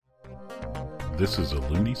This is a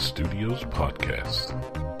Looney Studios podcast.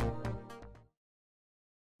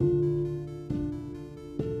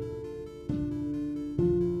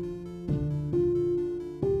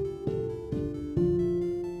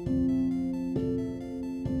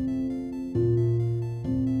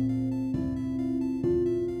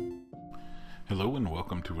 Hello and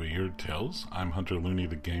welcome to Weird Tales. I'm Hunter Looney,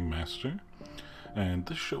 the Game Master, and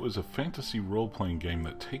this show is a fantasy role-playing game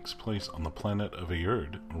that takes place on the planet of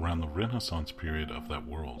Aerd around the Renaissance period of that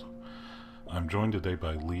world. I'm joined today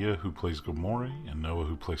by Leah, who plays Gomori, and Noah,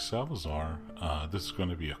 who plays Salazar. This is going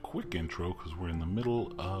to be a quick intro because we're in the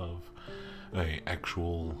middle of a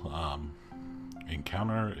actual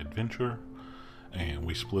encounter adventure, and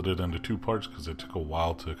we split it into two parts because it took a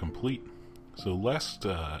while to complete. So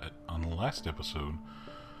on the last episode,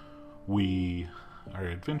 our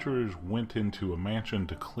adventurers went into a mansion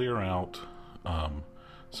to clear out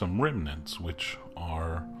some remnants, which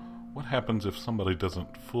are what happens if somebody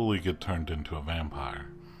doesn't fully get turned into a vampire.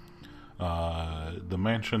 The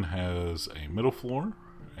mansion has a middle floor,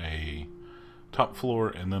 a top floor,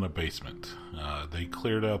 and then a basement. They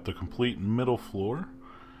cleared out the complete middle floor,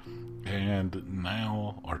 and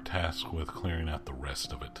now are tasked with clearing out the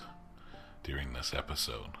rest of it during this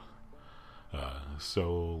episode.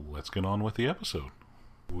 So let's get on with the episode.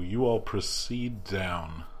 You all proceed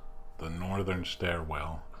down the northern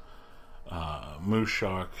stairwell.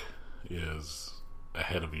 Mushak is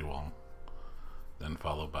ahead of you all, then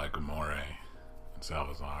followed by Gomori and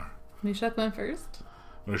Salazar. Mushak went first.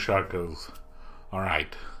 Mushak goes,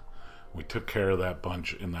 "Alright, we took care of that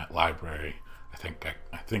bunch in that library. I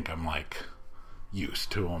think I'm like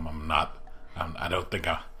used to them.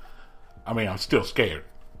 I'm still scared,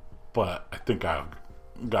 but I think I've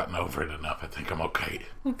gotten over it enough. I think I'm okay."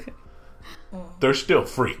 Okay. They're still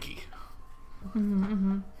freaky.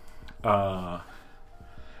 Mm-hmm.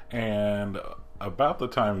 And about the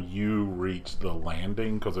time you reach the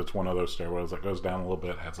landing, because it's one of those stairwells that goes down a little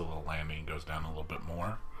bit, has a little landing, goes down a little bit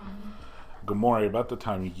more. Gomori, about the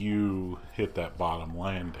time you hit that bottom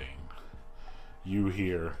landing, you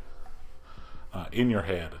hear in your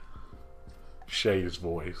head Shay's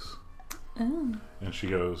voice. Oh. And she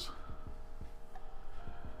goes,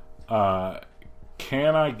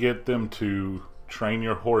 "Can I get them to train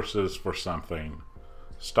your horses for something?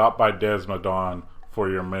 Stop by Desmodon for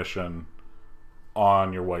your mission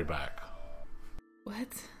on your way back."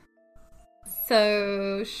 What?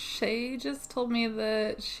 So, Shay just told me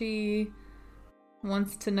that she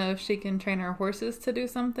wants to know if she can train our horses to do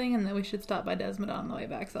something, and that we should stop by Desmodon on the way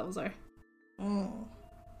back, Salazar.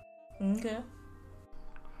 Okay.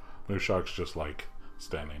 Mushak's just like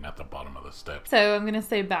standing at the bottom of the steps. So, I'm going to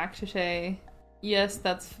say back to Shay, yes,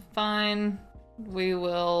 that's fine. We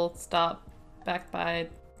will stop back by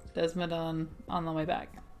Desmodon on the way back.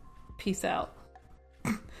 Peace out.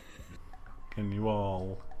 Can you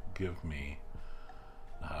all give me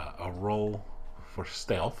a roll for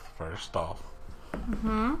stealth first off?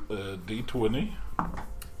 D20.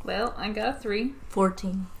 Well, I got a 3.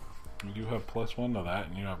 14. You have +1 to that,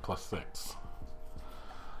 and you have +6.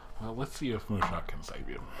 Well, let's see if Mushak can save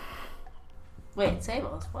you. Wait, save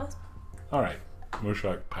us? What? Alright,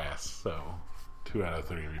 Mushak passed, so 2 out of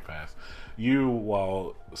 3 of you passed. You,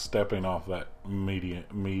 while stepping off that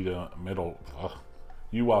middle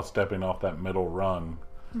run,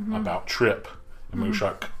 about trip, and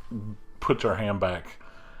Mushak puts her hand back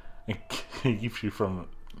and keeps you from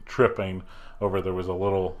tripping over. There was a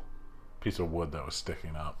little piece of wood that was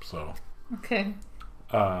sticking up, so. Okay.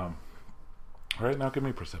 Alright, now give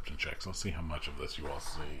me perception checks. Let's see how much of this you all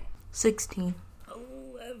see. 16.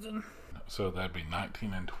 11. So that'd be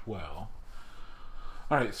 19 and 12.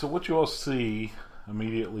 Alright, so what you all see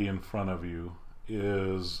immediately in front of you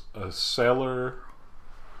is a cellar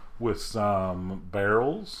with some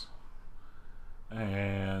barrels,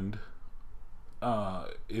 and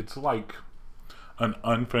it's like an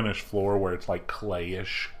unfinished floor where it's like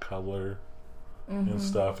clayish color and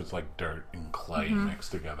stuff. It's like dirt and clay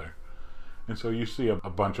mixed together. And so you see a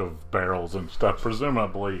bunch of barrels and stuff.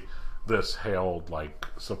 Presumably this held like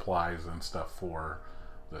supplies and stuff for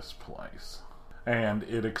this place. And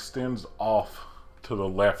it extends off to the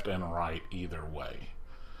left and right either way.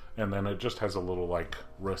 And then it just has a little like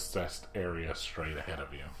recessed area straight ahead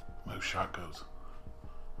of you. Mushak goes,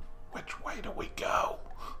 "Which way do we go?"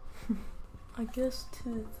 I guess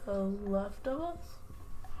to the left of us?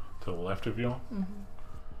 To the left of you?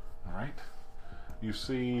 Alright. You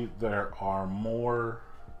see there are more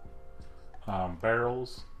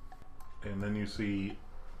barrels, and then you see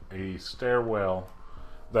a stairwell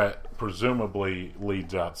that presumably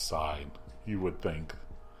leads outside. You would think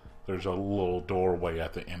there's a little doorway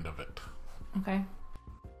at the end of it. Okay.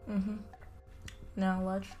 Now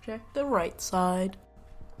let's check the right side.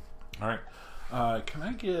 All right. Can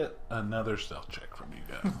I get another stealth check from you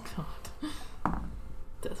guys? God.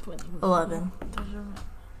 Death winning. 11.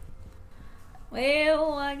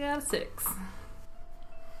 Well, I got a 6.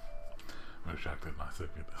 I'm shocked at my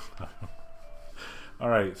second this time. All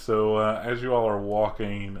right. So as you all are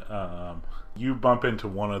walking, you bump into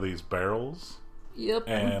one of these barrels. Yep.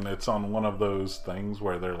 And it's on one of those things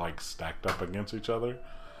where they're like stacked up against each other.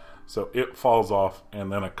 So it falls off,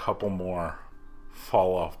 and then a couple more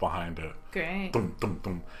fall off behind it. Great. Dum, dum,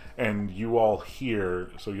 dum. And you all hear,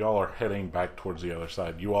 so y'all are heading back towards the other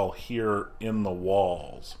side. You all hear in the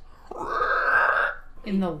walls.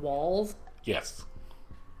 In the walls? Yes.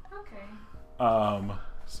 Okay.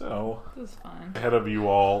 So This is fine. ahead of you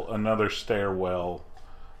all, another stairwell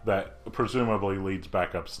that presumably leads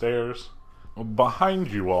back upstairs. Behind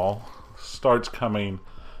you all starts coming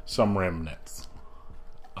some remnants.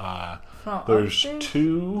 From There's upstairs?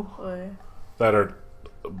 2 Or... that are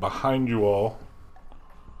behind you all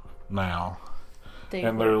now. They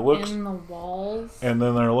And were there looks- in the walls. And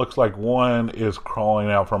then there looks like one is crawling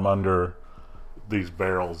out from under these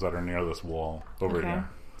barrels that are near this wall over Okay. here.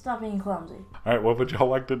 Stop being clumsy. Alright, what would y'all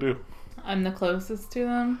like to do? I'm the closest to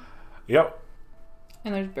them, Yep.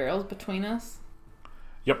 and there's barrels between us.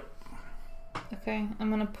 Yep. Okay, I'm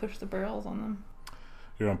gonna push the barrels on them.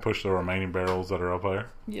 You're going to push the remaining barrels that are up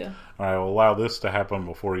there. Yeah. Alright, I'll allow this to happen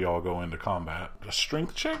before y'all go into combat. A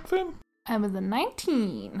strength check then? I was a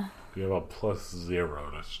 19. You have a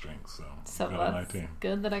 +0 to strength, so So got a that's 19.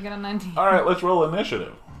 good that I got a 19. Alright, let's roll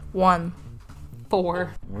initiative. 1.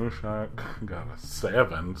 4. Mushak got a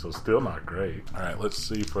 7, so still not great. Alright, let's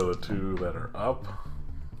see for the 2 that are up.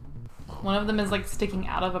 One of them is like sticking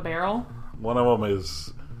out of a barrel. One of them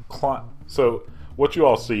is... So, what you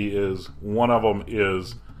all see is one of them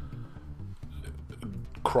is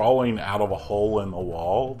crawling out of a hole in the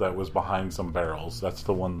wall that was behind some barrels. That's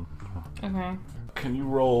the one. Okay. Can you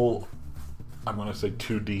roll... I'm going to say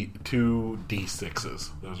 2d6s.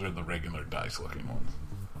 Those are the regular dice-looking ones.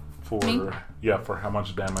 Me? For how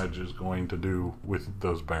much damage is going to do with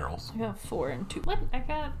those barrels. I got 4 and 2. What? I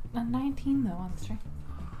got a 19 though on the string.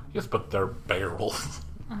 Yes, but they're barrels.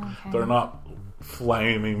 Okay. They're not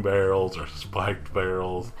flaming barrels or spiked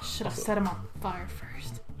barrels. Should have set them on fire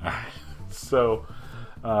first. Alright. So,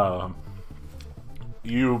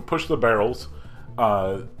 you push the barrels.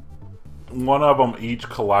 One of them each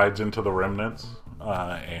collides into the remnants,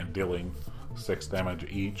 and dealing 6 damage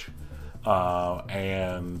each.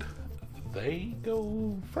 And they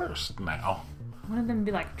go first now. One of them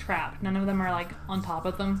be like trapped. None of them are like on top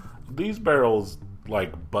of them. These barrels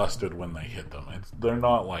like busted when they hit them. They're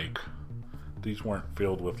not like, these weren't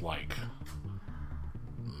filled with like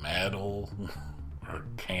metal or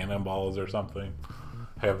cannonballs or something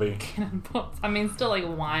heavy. Cannonballs. I mean, still like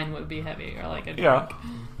wine would be heavy or like a Yeah, drink.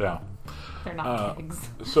 yeah. They're not kegs.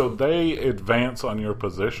 So they advance on your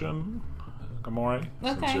position, Gamori,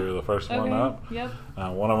 since Okay. you're the first one up. Yep.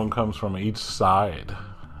 One of them comes from each side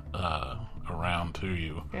around to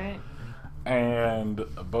you. Great. And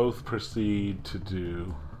both proceed to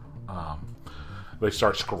do... they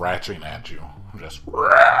start scratching at you. Just...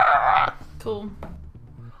 Cool.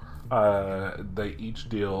 they each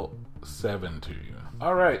deal 7 to you.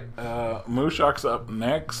 Alright, Mushak's up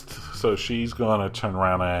next, so she's going to turn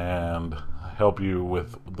around and help you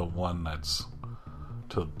with the one that's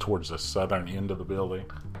towards the southern end of the building.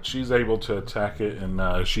 She's able to attack it,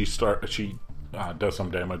 and she does some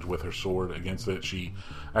damage with her sword against it. She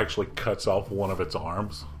actually cuts off one of its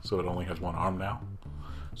arms, so it only has one arm now.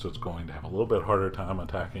 So it's going to have a little bit harder time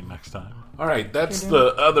attacking next time. Alright, that's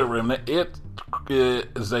the other remnant. It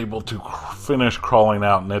is able to finish crawling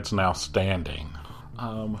out, and it's now standing.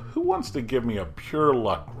 Who wants to give me a pure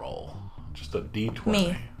luck roll? Just a d20.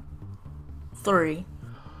 Me. 3.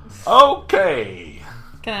 Okay!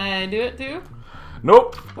 Can I do it too?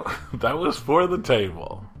 Nope. That was for the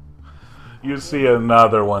table. You see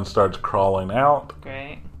another one starts crawling out,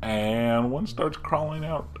 Great. and one starts crawling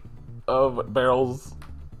out of barrels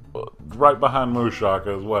right behind Mushak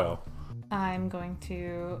as well. I'm going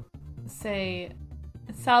to say,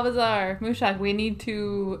 Salvazar, Mushak, we need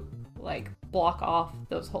to like block off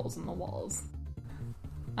those holes in the walls.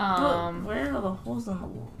 But where are the holes in the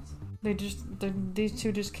walls? These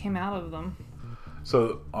two just came out of them.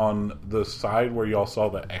 So on the side where y'all saw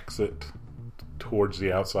the exit towards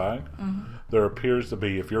the outside, there appears to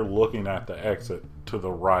be, if you're looking at the exit to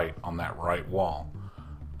the right on that right wall,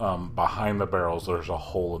 behind the barrels there's a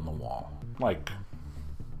hole in the wall. Like,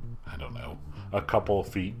 I don't know, a couple of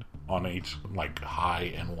feet on each, like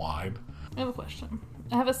high and wide. I have a question.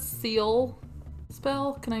 I have a seal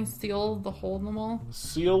spell. Can I seal the hole in the wall?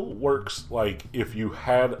 Seal works like if you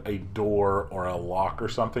had a door or a lock or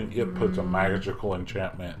something, it puts a magical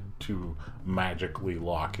enchantment to magically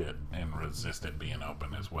lock it and resist it being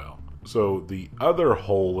open as well. So the other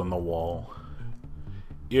hole in the wall,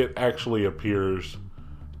 it actually appears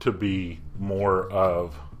to be more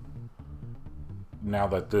of, now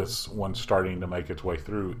that this one's starting to make its way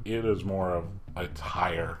through, it is more of a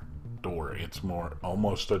higher door. It's more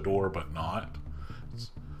almost a door, but not.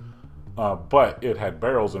 But it had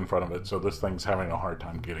barrels in front of it, so this thing's having a hard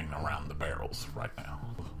time getting around the barrels right now.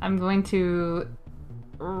 I'm going to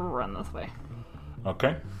run this way.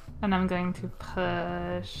 Okay. And I'm going to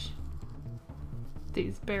push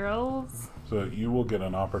these barrels. So you will get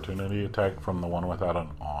an opportunity attack from the one without an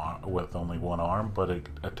arm, with only one arm, but it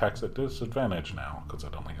attacks at disadvantage now because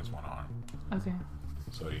it only has one arm. Okay.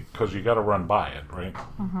 So because you got to run by it, right?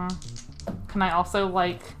 Mm-hmm. Can I also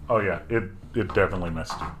Oh yeah, it definitely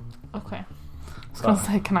missed you. Okay. I was gonna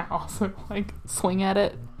say, can I also swing at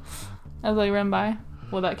it as I run by?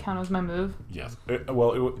 Will that count as my move? Yes.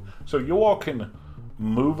 So you all can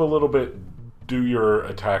move a little bit, do your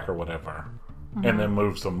attack or whatever, and then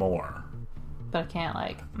move some more. But I can't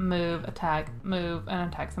move, and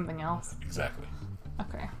attack something else. Exactly.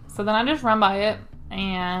 Okay. So then I just run by it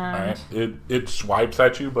and. All right. It swipes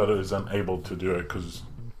at you, but it is unable to do it because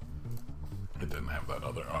it didn't have that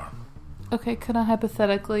other arm. Okay, could I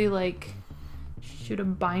hypothetically, shoot a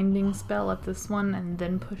binding spell at this one and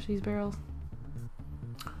then push these barrels?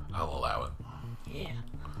 I'll allow it. Yeah.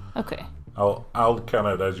 Okay. I'll count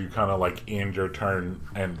it as you kind of end your turn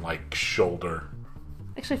and shoulder.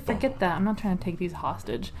 Actually, forget that. I'm not trying to take these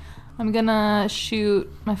hostage. I'm gonna shoot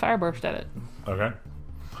my fire burst at it. Okay.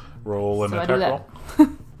 Roll an So I attack do roll. that.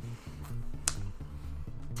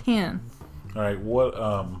 10. All right. What?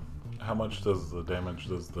 How much does the damage?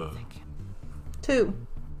 2.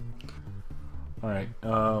 All right.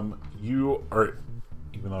 You are,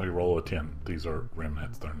 even though you roll a 10, these are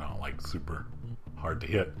remnants. They're not super hard to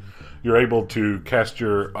hit. You're able to cast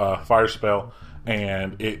your fire spell,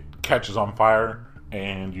 and it catches on fire,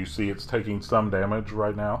 and you see it's taking some damage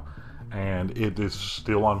right now, and it is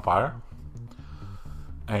still on fire.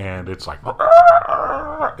 And it's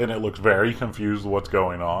and it looks very confused what's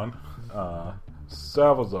going on.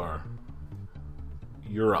 Salvazar,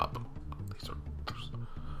 you're up.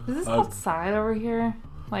 Is this outside over here?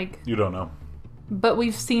 You don't know. But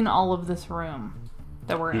we've seen all of this room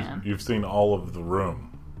that we're in. You've seen all of the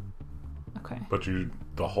room. Okay. But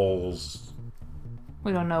the holes.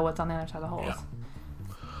 We don't know what's on the other side of the holes.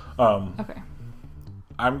 Yeah. Okay.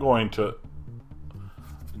 I'm going to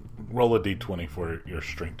roll a d20 for your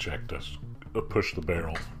strength check to push the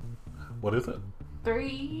barrel. What is it?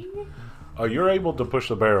 3. You're able to push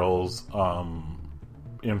the barrels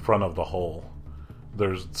in front of the hole.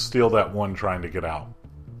 There's still that one trying to get out,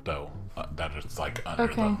 though. That is under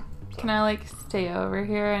them. So. Can I stay over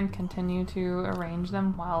here and continue to arrange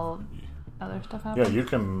them while other stuff happens? Yeah, you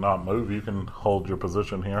can not move. You can hold your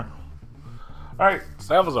position here. All right,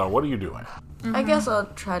 Salvazar, what are you doing? Mm-hmm. I guess I'll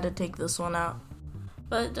try to take this one out.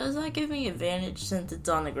 But does that give me advantage since it's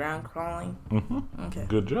on the ground crawling? Mm-hmm. Okay.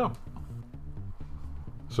 Good job.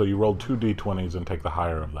 So you roll 2 d20s and take the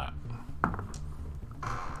higher of that.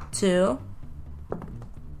 2.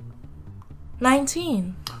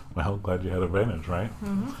 19. Well, glad you had advantage, right?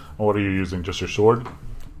 Mm-hmm. What are you using? Just your sword?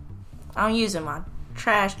 I'm using my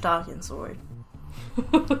trash-talking sword.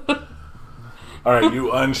 All right,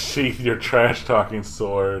 you unsheath your trash-talking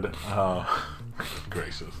sword.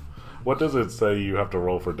 Gracious. What does it say you have to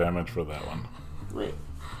roll for damage for that one? Wait.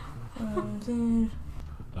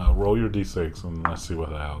 Roll your d6 and let's see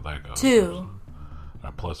how that goes. 2.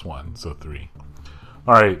 Plus 1, so 3.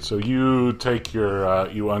 Alright, so you take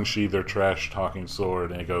you unsheath their trash-talking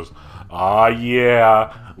sword, and it goes,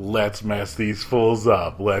 yeah, let's mess these fools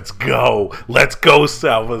up. Let's go,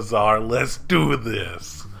 Salvazar, let's do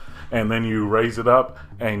this. And then you raise it up,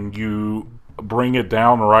 and you bring it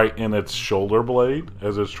down right in its shoulder blade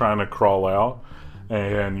as it's trying to crawl out,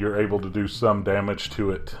 and you're able to do some damage to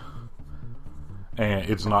it. And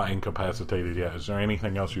it's not incapacitated yet. Is there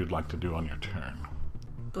anything else you'd like to do on your turn?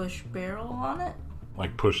 Push barrel on it?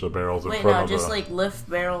 Push the barrels in front of just lift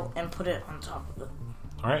barrel and put it on top of it.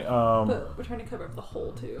 Alright, But we're trying to cover up the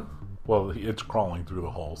hole, too. Well, it's crawling through the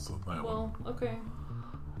hole, so that okay.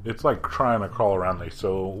 It's trying to crawl around these,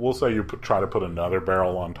 so we'll say you try to put another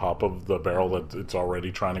barrel on top of the barrel that it's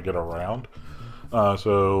already trying to get around.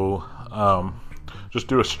 Just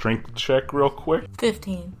do a strength check real quick.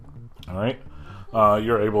 15. Alright.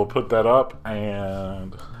 You're able to put that up,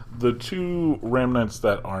 and the 2 remnants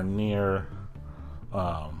that are near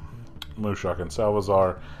Mushak and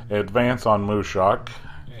Salazar advance on Mushak,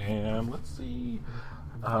 and let's see.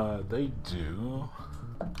 They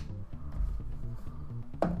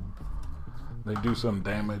do some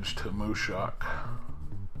damage to Mushak.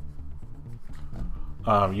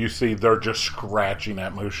 You see they're just scratching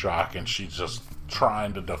at Mushak, and she's just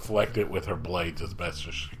trying to deflect it with her blades as best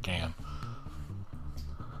as she can.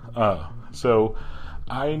 So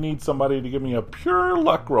I need somebody to give me a pure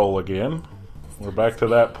luck roll again. We're back to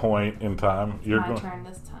that point in time. My turn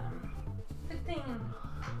this time. Good thing.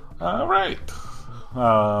 All right.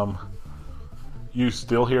 You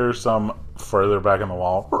still hear some further back in the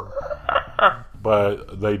wall,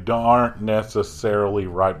 but they aren't necessarily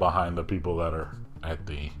right behind the people that are at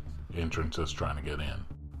the entrances trying to get in.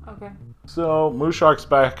 Okay. So Mushak's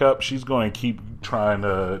back up. She's going to keep trying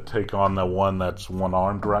to take on the one that's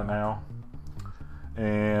one-armed right now.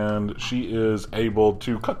 And she is able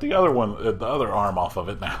to cut the other arm off of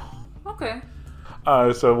it now. Okay.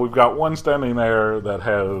 So we've got one standing there that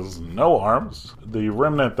has no arms. The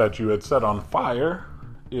remnant that you had set on fire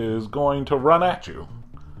is going to run at you.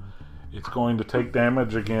 It's going to take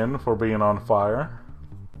damage again for being on fire.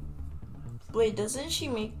 Wait, doesn't she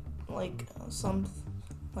make,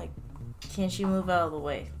 can she move out of the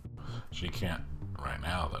way? She can't right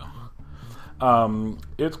now, though.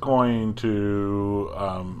 It's going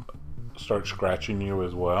to start scratching you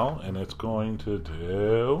as well, and it's going to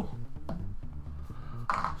do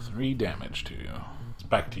 3 damage to you. It's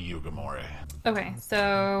back to you, Gamore. Okay,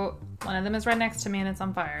 so one of them is right next to me and it's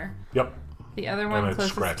on fire. Yep. The other one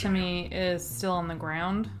closest to me is still on the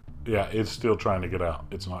ground. Yeah, it's still trying to get out.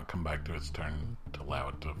 It's not come back to its turn to allow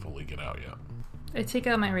it to fully get out yet. I take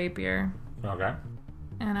out my rapier. Okay.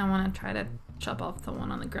 And I want to try to chop off the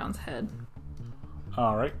one on the ground's head.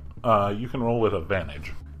 All right. You can roll with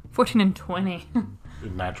advantage. 14 and 20.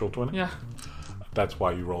 Natural 20? Yeah. That's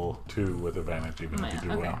why you roll 2 with advantage, even if you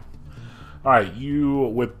do okay. well. All right, you,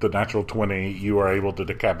 with the natural 20, you are able to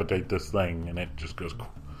decapitate this thing, and it just goes...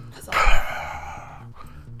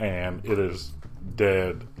 And it is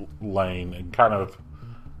dead, laying, and kind of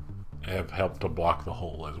have helped to block the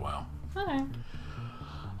hole as well. Okay.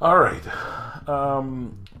 All right.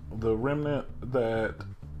 The remnant that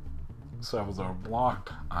Salazar blocked,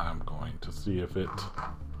 I'm going to see if it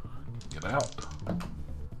can get out.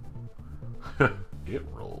 It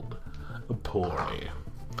rolled poorly.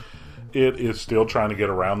 It is still trying to get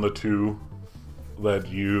around the 2 that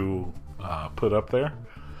you put up there.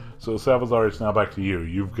 So Salazar, it's now back to you.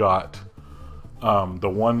 You've got the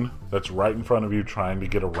one that's right in front of you trying to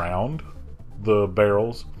get around the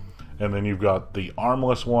barrels. And then you've got the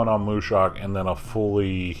armless one on Mushak, and then a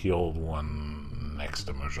fully healed one next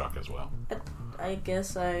to Mushak as well. I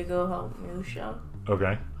guess I go help Mushak.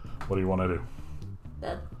 Okay. What do you want to do?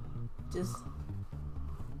 Just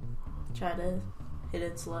try to hit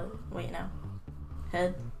its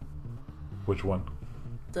head. Which one?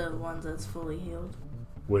 The one that's fully healed.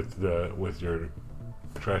 With your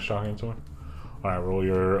trash talking sword? Alright, roll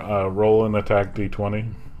your roll and attack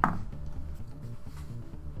D20.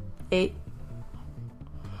 8.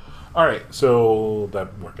 Alright, so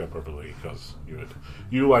that worked out perfectly because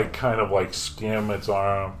you kind of skim its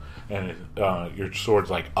arm, and your sword's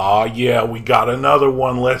like, yeah, we got another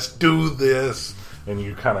one, let's do this. And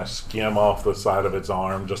you kind of skim off the side of its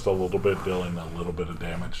arm just a little bit, dealing a little bit of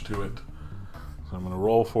damage to it. So I'm going to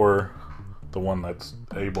roll for the one that's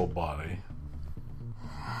able-bodied.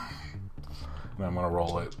 And I'm going to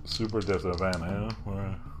roll it super disadvantage.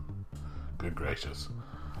 Good gracious.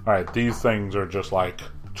 Alright, these things are just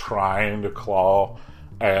trying to claw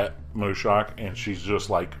at Mushak, and she's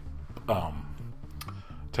just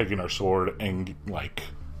taking her sword and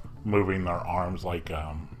moving their arms,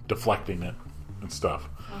 deflecting it and stuff.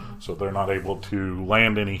 Uh-huh. So they're not able to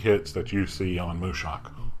land any hits that you see on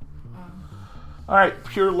Mushak. Alright,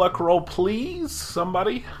 pure luck roll, please,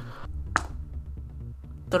 somebody.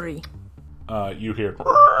 3. You hear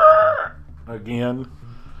again,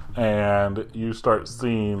 and you start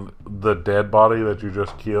seeing the dead body that you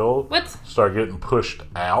just killed start getting pushed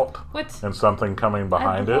out. And something coming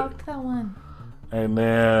behind it. I blocked that one. And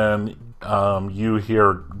then you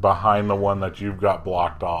hear behind the one that you've got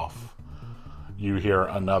blocked off, you hear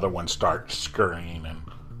another one start scurrying. And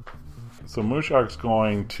so Mushak's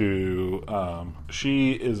going to...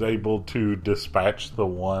 she is able to dispatch the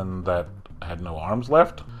one that had no arms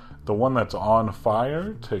left. The one that's on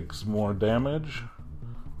fire takes more damage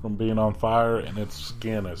from being on fire, and its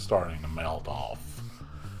skin is starting to melt off.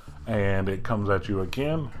 And it comes at you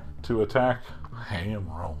again to attack. I am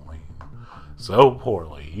rolling so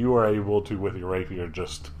poorly. You are able to, with your rapier,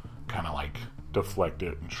 just kind of deflect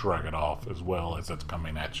it and shrug it off as well as it's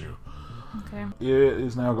coming at you. Okay. It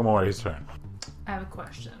is now Gamore's turn. I have a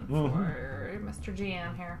question for Mr.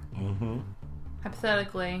 GM here. Mm-hmm.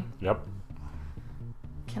 Hypothetically, Yep.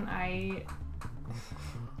 can I...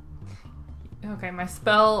 Okay, my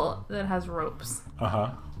spell that has ropes,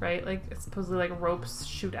 Uh-huh. right? Like, it's supposedly, like, ropes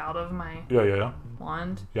shoot out of my Yeah.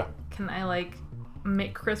 wand. Yeah. Can I, like,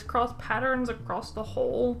 make crisscross patterns across the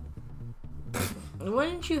hole?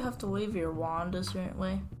 Wouldn't you have to wave your wand a certain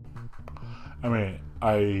way? I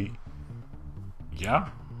mean, yeah.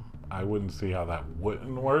 I wouldn't see how that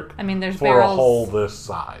wouldn't work. I mean, there's for barrels... a hole this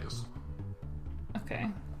size. Okay.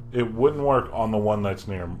 It wouldn't work on the one that's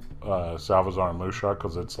near Salvazar and Mushak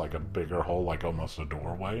because it's like a bigger hole, like almost a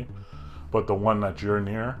doorway. But the one that you're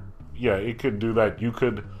near, yeah, it could do that. You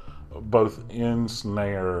could both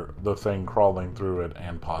ensnare the thing crawling through it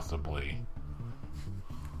and possibly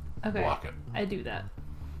Okay. block it. I do that.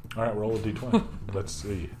 All right, roll a d20. Let's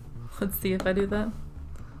see. Let's see if I do that.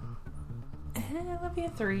 That'll be a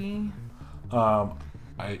 3.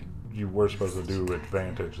 You were supposed to do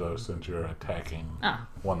advantage though, since you're attacking Ah.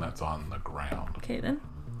 one that's on the ground. Okay, then.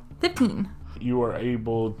 15. You are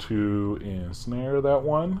able to ensnare that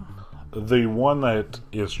one. The one that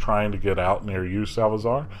is trying to get out near you,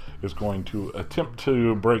 Salvazar, is going to attempt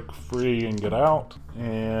to break free and get out,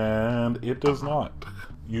 and it does not.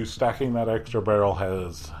 You stacking that extra barrel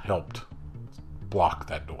has helped block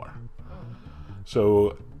that door.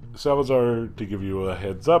 So, Salvazar, to give you a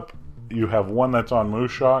heads up, you have one that's on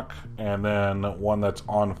Mushak, and then one that's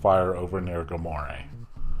on fire over near Gamore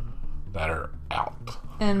that are out.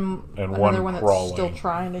 And one one that's crawling. still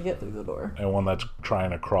trying to get through the door. And one that's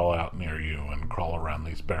trying to crawl out near you and crawl around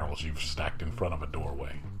these barrels you've stacked in front of a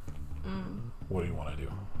doorway. What do you want to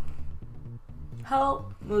do?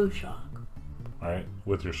 Help Mushak. Alright,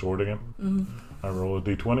 with your sword again? I roll a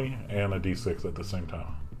d20 and a d6 at the same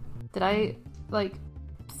time. Did I, like,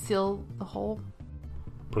 seal the hole?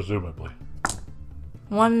 Presumably.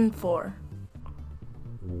 1-4.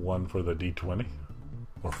 1 for the d20?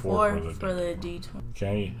 Or 4 4 for the for the D20.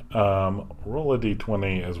 Okay, roll a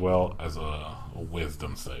d20 as well as a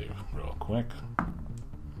wisdom save real quick.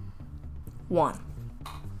 1.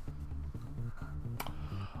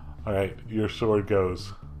 Alright, your sword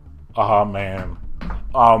goes, oh man,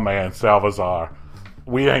 Salvazar,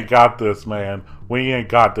 we ain't got this, man. We ain't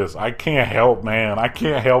got this. I can't help, man. I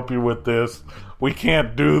can't help you with this. We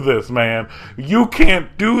can't do this, man. You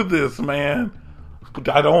can't do this, man.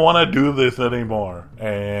 I don't want to do this anymore.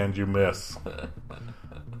 And you miss.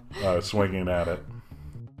 Swinging at it.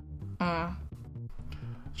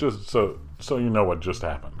 Just so you know what just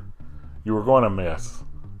happened. You were going to miss.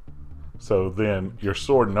 So then your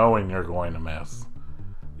sword, knowing you're going to miss,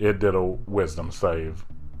 it did a wisdom save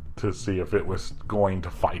to see if it was going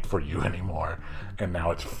to fight for you anymore. And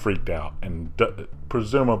now it's freaked out and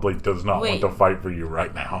presumably does not want to fight for you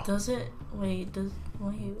right now. Does it? Wait.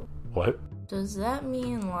 What? Does that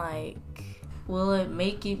mean, like, will it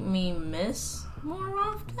make me miss more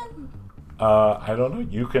often? I don't know.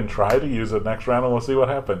 You can try to use it next round and we'll see what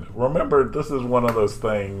happens. Remember, this is one of those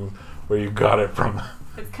things where you got it from...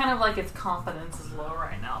 It's kind of like its confidence is low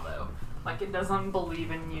right now, though. Like, it doesn't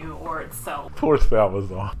believe in you or itself. Poor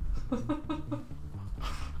Salvazar.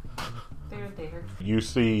 There. You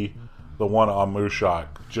see the one on Mushak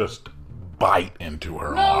just bite into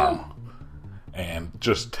her arm and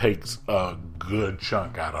just takes a good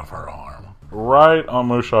chunk out of her arm. Right on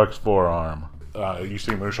Mushak's forearm. You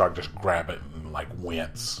see Mushak just grab it and like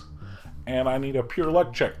wince. And I need a pure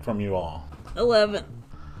luck check from you all. 11.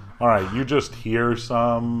 Alright, you just hear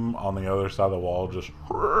some on the other side of the wall. Just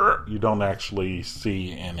you don't actually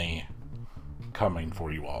see any coming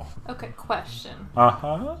for you all. Okay, question.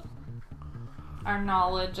 Uh-huh. Our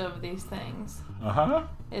knowledge of these things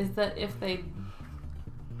is that if they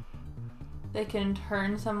can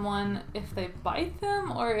turn someone if they bite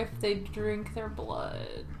them or if they drink their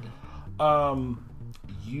blood.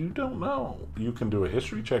 You don't know. You can do a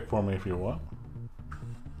history check for me if you want.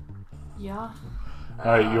 Yeah.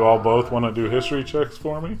 Alright, you all both want to do history checks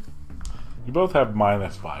for me? You both have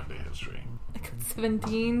 -5 to history. I got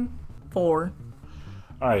 17. 4.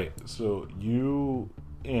 Alright, so you,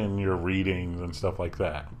 in your readings and stuff like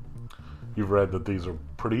that, you've read that these are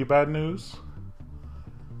pretty bad news,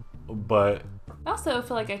 but I also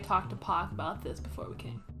feel like I talked to Pac about this before we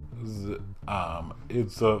came.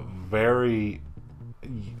 it's a very...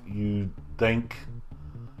 You think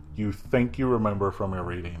you remember from your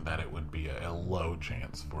reading that it would be a low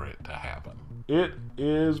chance for it to happen. It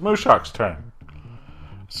is Mushak's turn.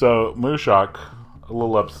 So Mushak, a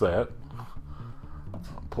little upset,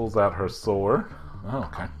 pulls out her sword. Oh,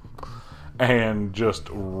 okay. and just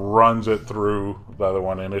runs it through the other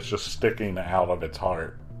one, and it's just sticking out of its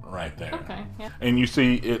heart right there. Okay, yeah. And you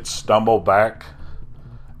see it stumble back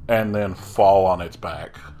and then fall on its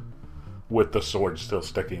back with the sword still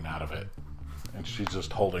sticking out of it. And she's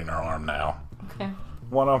just holding her arm now. Okay.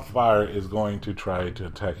 One on fire is going to try to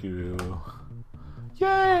attack you.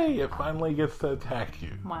 Yay! It finally gets to attack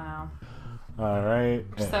you. Wow. Alright.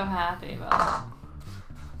 I'm so happy about that.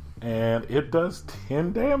 And it does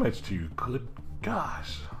 10 damage to you. Good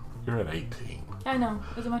gosh. You're at 18. I know.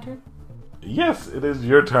 Is it my turn? Yes, it is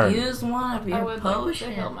your turn. Use one of I your would like to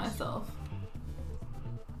potions. heal myself.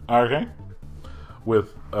 Okay.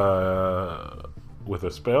 With a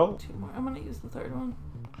spell, 2 more. I'm gonna use the third one.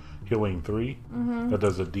 healing 3. That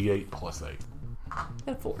does a d8 plus 8.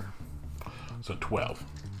 At 4. So 12.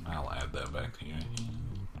 I'll add that back to you.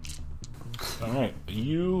 Alright.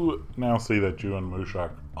 You now see that you and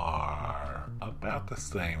Mushak are about the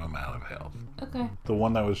same amount of health. Okay. The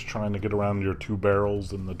one that was trying to get around your 2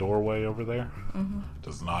 barrels in the doorway over there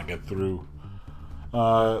does not get through.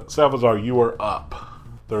 Salvazar, you are up.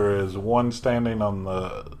 There is one standing on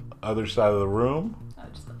the other side of the room. I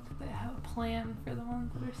just don't think they have a plan for the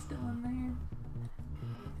ones that are still in there.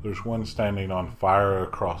 There's one standing on fire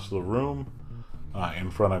across the room in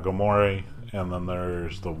front of Gomorrah. And then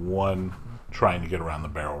there's the one trying to get around the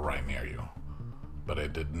barrel right near you. But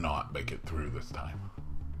it did not make it through this time.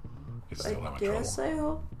 It's still I having trouble. guess I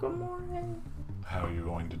hope good morning. How are you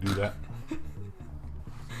going to do that?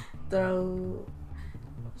 Throw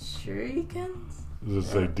shurikens? Does it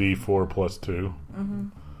say D4 plus 2?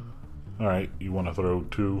 Alright, you want to throw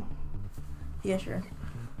 2? Yeah, sure.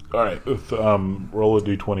 Alright, roll a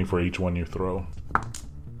D20 for each one you throw.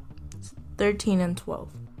 13 and 12.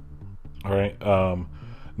 Alright,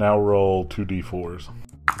 now roll 2 D4s.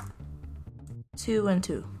 2 and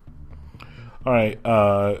 2. Alright,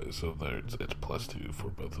 so it's plus 2 for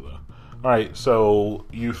both of them. Alright, so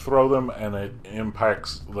you throw them and it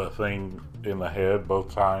impacts the thing in the head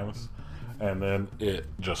both times, and then it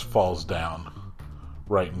just falls down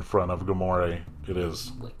right in front of Gomorrah. It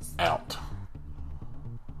is out.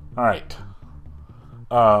 Alright.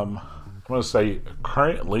 I'm going to say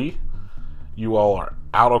currently you all are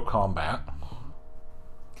out of combat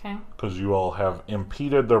Okay. because you all have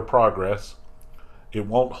impeded their progress. It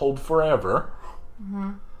won't hold forever,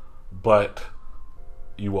 but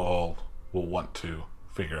you all will want to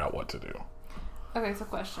figure out what to do. Okay, so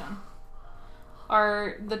question.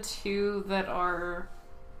 Are the 2 that are,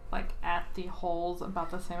 like, at the holes about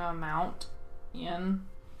the same amount in?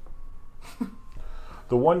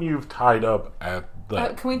 The one you've tied up at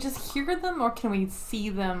the... Can we just hear them, or can we see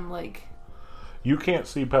them, like, you can't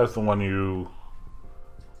see past the one you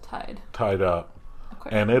tied? tied up, Okay.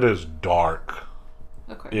 and it is dark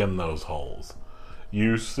Okay. in those holes.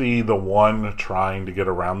 You see the one trying to get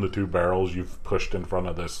around the 2 barrels you've pushed in front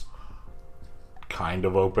of this kind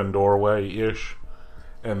of open doorway-ish,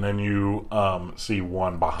 and then you see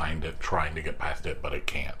one behind it trying to get past it, but it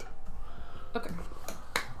can't. Okay.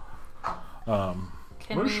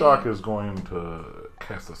 Mushak is going to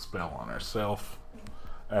cast a spell on herself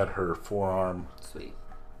at her forearm, Sweet.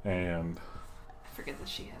 and I forget that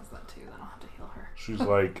she has that too. Then I'll have to heal her. she's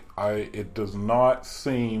like, it does not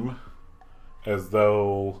seem as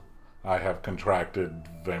though I have contracted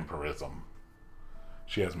vampirism.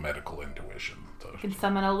 She has medical intuition. So You can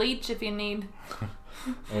summon a leech if you need.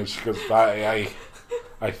 and she goes, I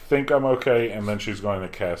think I'm okay, and then she's going to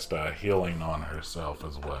cast healing on herself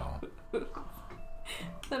as well.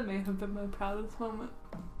 That may have been my proudest moment.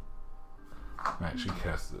 Right, she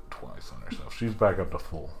casts it twice on herself. She's back up to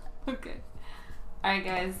full. Okay. Alright,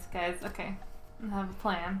 guys, okay. I have a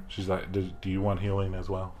plan. She's like, do you want healing as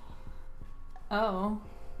well? Oh.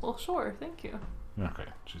 Well, sure, thank you. Okay,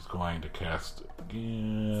 she's going to cast it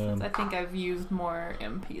again. I think I've used more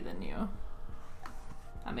MP than you.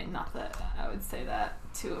 I mean, not that I would say that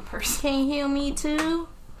to a person. Can you heal me too?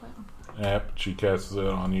 Yep, she casts it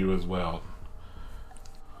on you as well.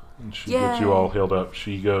 And she Yay. gets you all healed up.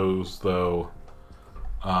 She goes, though,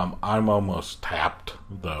 I'm almost tapped,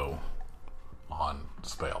 though, on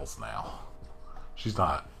spells now. She's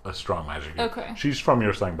not a strong magic. Okay. She's from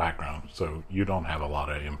your same background, so you don't have a lot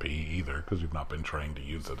of MP either, because you've not been trained to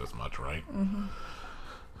use it as much, right?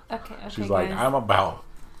 Okay, She's like, guys. I'm about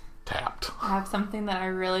tapped. I have something that I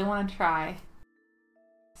really want to try.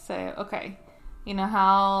 So, okay. You know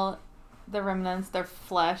how the remnants, their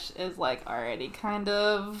flesh is like already kind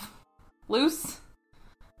of loose?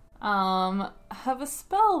 I have a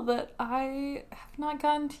spell that I have not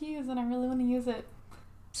gotten to use and I really want to use it.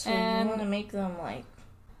 So And- you want to make them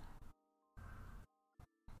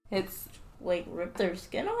It's like rip their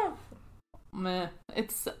skin off? Meh. I'm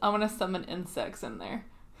gonna summon insects in there.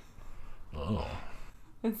 Oh.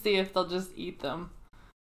 And see if they'll just eat them.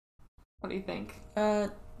 What do you think?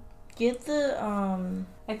 Get the,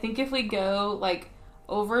 I think if we go, like,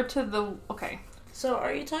 over to the... Okay. So,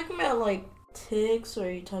 are you talking about, like, ticks, or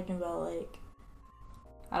are you talking about, like...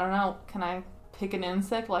 I don't know. Can I pick an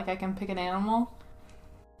insect like I can pick an animal?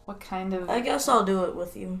 What kind of... I guess I'll do it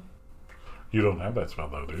with you. You don't have that spell,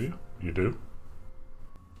 though, do you? You do?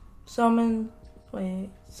 Summon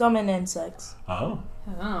insects. Oh.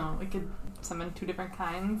 Oh, we could summon 2 different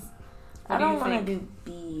kinds. I don't want to do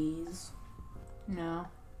bees. No.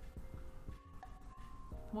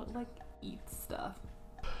 What, like, eats stuff?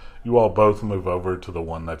 You all both move over to the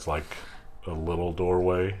one that's like a little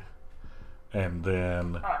doorway. And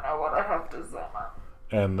then... I don't know what I have to summon.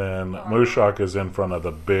 And then Mushak is in front of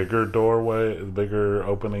the bigger doorway, the bigger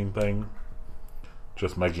opening thing.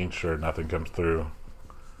 Just making sure nothing comes through.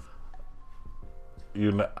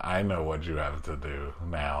 I know what you have to do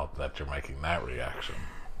now that you're making that reaction.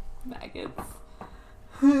 Maggots.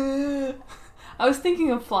 I was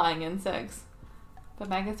thinking of flying insects. But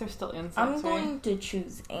maggots are still insects, I'm going to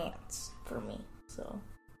choose ants for me, so...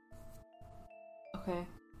 Okay.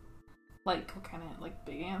 Like, what kind of, like,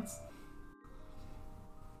 big ants?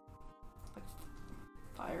 Like,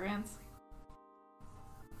 fire ants?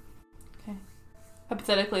 Okay.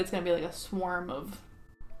 Hypothetically, it's going to be like a swarm of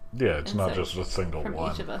Yeah, it's not insects just a single from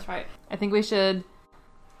one. each of us, right? I think we should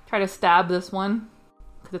try to stab this one,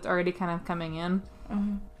 because it's already kind of coming in.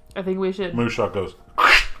 Mm-hmm. I think we should... Mushak goes...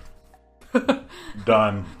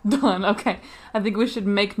 Done. Done, okay. I think we should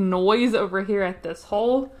make noise over here at this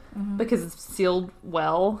hole, because it's sealed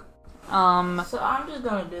well. So I'm just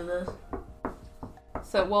gonna do this.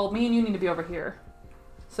 So, well, me and you need to be over here.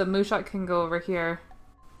 So Mushak can go over here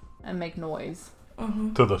and make noise.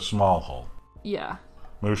 Mm-hmm. To the small hole. Yeah.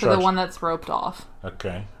 Mushak... To the one that's roped off.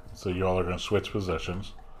 Okay. So you all are going to switch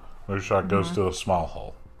positions. Mushak goes to the small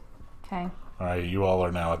hole. Okay. Alright, you all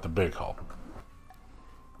are now at the big hole.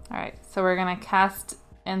 Alright, so we're gonna cast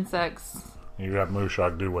insects. You have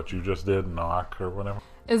Mushak do what you just did, knock or whatever.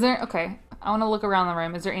 Is there... Okay, I want to look around the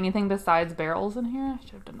room. Is there anything besides barrels in here? I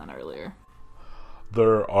should have done that earlier.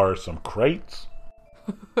 There are some crates.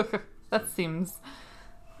 That seems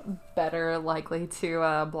better likely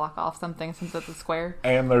to block off something since it's a square.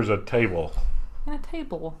 And there's a table. And a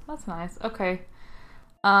table. That's nice. Okay.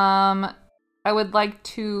 I would like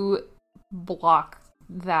to block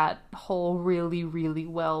that hole really, really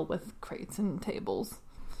well with crates and tables.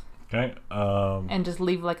 Okay. And just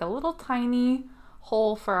leave like a little tiny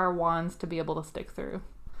hole for our wands to be able to stick through.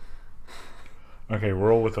 Okay,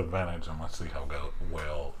 roll with advantage and let's see how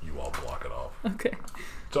well you all block it off. Okay.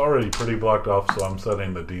 It's already pretty blocked off, so I'm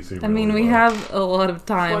setting the DC really I mean, we low. have a lot of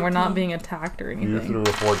time. 14. We're not being attacked or anything. You threw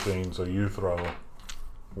a 14, so you throw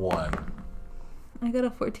 1. I got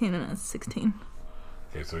a 14 and a 16.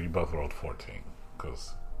 Okay, so you both rolled 14,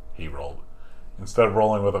 because he rolled. Instead of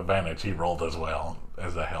rolling with advantage, he rolled as well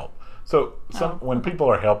as a help. So when people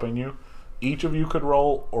are helping you, each of you could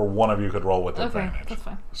roll, or one of you could roll with advantage. Okay, that's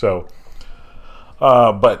fine. So,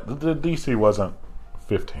 but the DC wasn't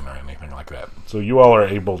 15 or anything like that. So you all are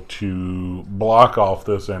able to block off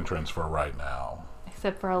this entrance for right now.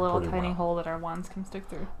 Except for a little Pretty tiny well. hole that our wands can stick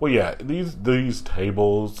through. Well, yeah, these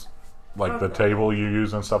tables, like the table you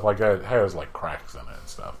use and stuff like that, it has like cracks in it and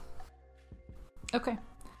stuff. Okay.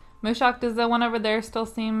 Mushak, does the one over there still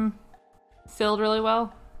seem sealed really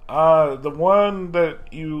well? The one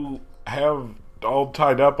that you have all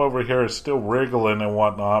tied up over here is still wriggling and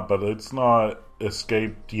whatnot, but it's not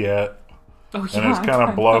escaped yet. Oh, And it's kind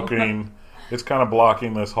of blocking. It's kind of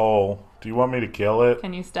blocking this hole. Do you want me to kill it?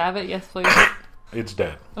 Can you stab it? Yes, please. It's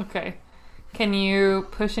dead. Okay. Can you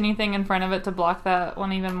push anything in front of it to block that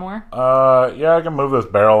one even more? Yeah, I can move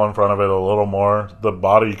this barrel in front of it a little more. The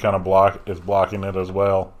body kind of is blocking it as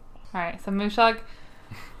well. Alright, so Mushak,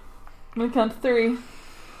 I'm going to count to 3.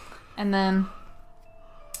 And then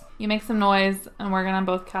you make some noise, and we're going to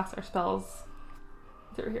both cast our spells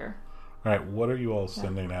through here. Alright, what are you all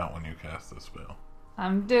sending out when you cast this spell?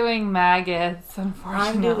 I'm doing maggots,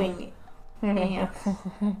 unfortunately. I'm doing ants.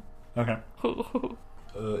 Okay.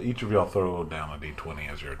 Each of y'all throw down a d20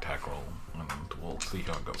 as your attack roll, and we'll see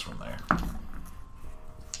how it goes from there.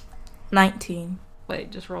 19. Wait,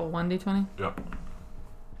 just roll 1d20? Yep.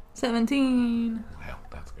 17. Well,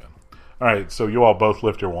 that's good. Alright, so you all both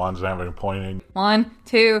lift your wands and have it pointing. 1,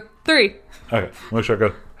 2, 3. Okay, Mushak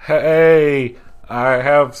goes, hey, I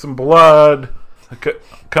have some blood.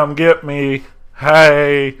 Come get me.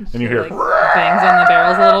 Hey. And you hear... Like, bangs on the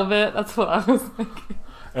barrels a little bit. That's what I was thinking.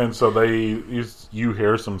 And so you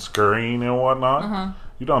hear some scurrying and whatnot.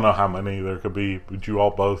 You don't know how many there could be, but you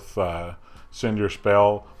all both send your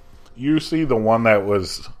spell. You see the one that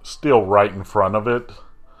was still right in front of it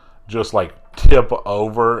just like tip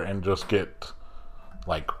over and just get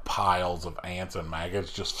like piles of ants and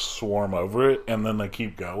maggots just swarm over it, and then they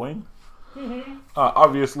keep going. Mm-hmm.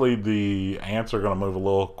 Obviously, the ants are going to move a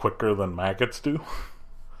little quicker than maggots do.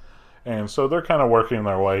 And so they're kind of working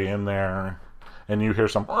their way in there, and you hear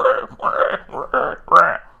some...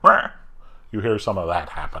 You hear some of that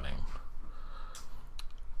happening.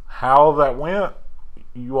 How that went,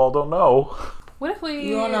 you all don't know. What if we...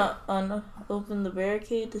 You wanna open the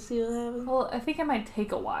barricade to see what happens? Well, I think it might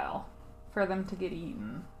take a while for them to get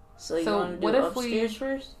eaten. So you wanna do upstairs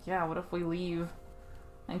first? Yeah, what if we leave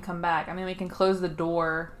and come back? I mean, we can close the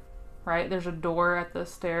door, right? There's a door at the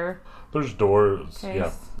stair. There's doors,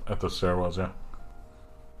 yeah, at the stairwells, yeah.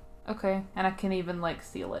 Okay, and I can even, like,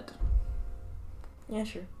 seal it. Yeah,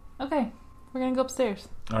 sure. Okay, we're gonna go upstairs.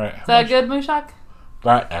 All right. Is that good, Mushak?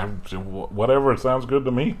 Whatever, it sounds good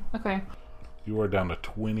to me. Okay. You are down to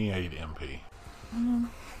 28 MP. Mm-hmm.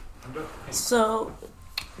 So,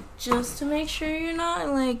 just to make sure you're not,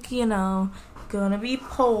 like, gonna be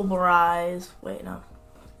pulverized. Wait, no.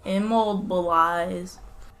 Immobilized.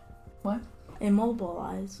 What?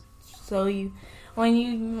 Immobilized. So when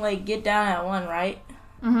you, like, get down at 1, right?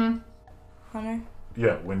 Mm-hmm. Hunter?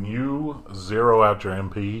 Yeah, when you zero out your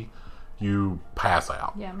MP, you pass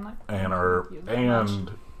out. Yeah, I'm not.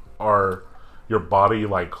 And your body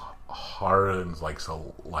like hardens like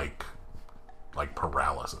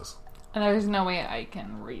paralysis. And there's no way I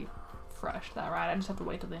can refresh that, right? I just have to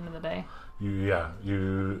wait till the end of the day. You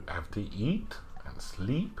have to eat and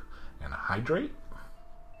sleep and hydrate.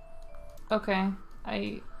 Okay,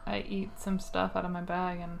 I eat some stuff out of my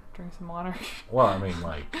bag and drink some water. Well, I mean,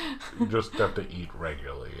 like, you just have to eat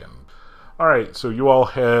regularly. And all right, so you all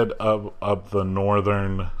head up the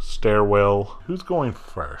northern stairwell. Who's going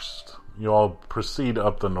first? You all proceed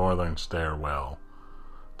up the northern stairwell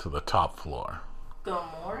to the top floor.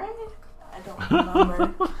 Gomorrah? I don't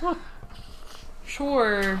remember.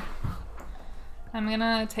 Sure. I'm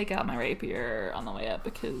gonna take out my rapier on the way up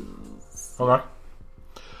because... Okay.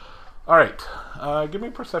 Alright. Give me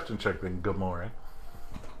a perception check then, Gomorrah.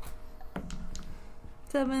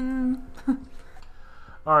 7.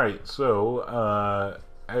 Alright, so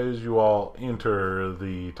as you all enter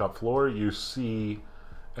the top floor, you see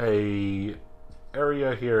a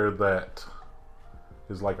area here that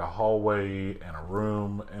is like a hallway and a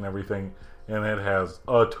room and everything, and it has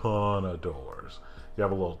a ton of doors. You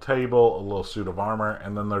have a little table, a little suit of armor,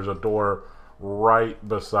 and then there's a door right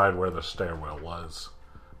beside where the stairwell was.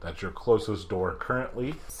 That's your closest door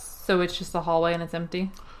currently. So it's just a hallway and it's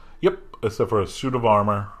empty? Yep, except for a suit of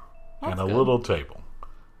armor and a good. little table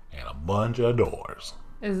and a bunch of doors.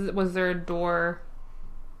 Was there a door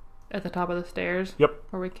at the top of the stairs? Yep.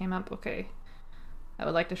 Where we came up? Okay. I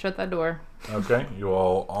would like to shut that door. Okay, you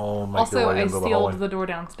all make also, your way into the hallway. Also, I sealed the door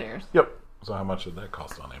downstairs. Yep. So how much did that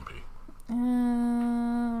cost on MP?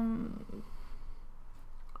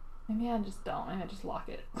 Maybe I just don't. Maybe I just lock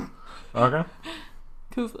it. Okay.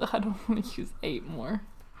 Because I don't want to use 8 more.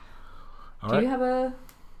 All Do you have a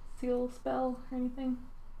seal spell or anything?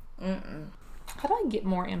 Mm-mm. How do I get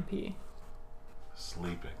more MP?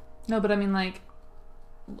 Sleeping. No, but I mean, like,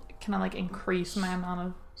 can I, like, increase my amount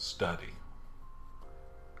of... Study.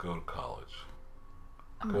 Go to college.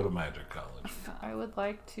 Go to magic college. I would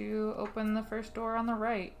like to open the first door on the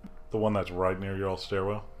right. The one that's right near your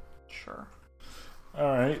stairwell? Sure.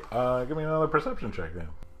 Alright, give me another perception check then.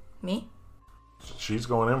 Me? She's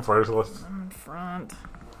going in first. I'm in front.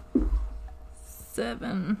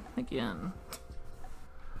 7 again.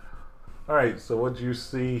 Alright, so what you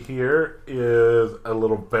see here is a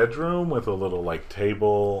little bedroom with a little like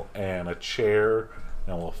table and a chair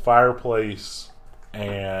and a little fireplace,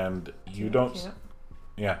 and you don't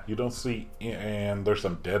see, and there's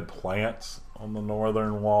some dead plants on the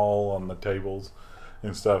northern wall on the tables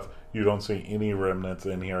and stuff. You don't see any remnants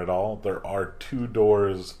in here at all. There are 2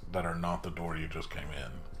 doors that are not the door you just came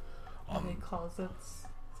in. Are they closets?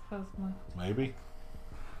 Supposedly. Maybe.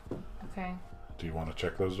 Okay. Do you want to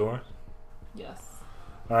check those doors? Yes.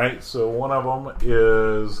 Alright, so one of them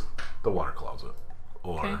is the water closet.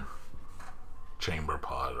 Or chamber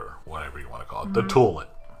pot, or whatever you want to call it. The toilet.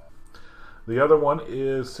 The other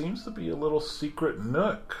one seems to be a little secret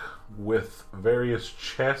nook with various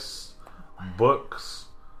chests, books,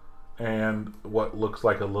 and what looks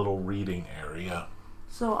like a little reading area.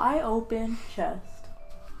 So I open chest.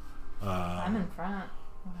 I'm in front.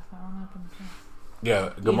 What if I don't open the chest? Yeah,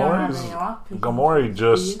 Gamori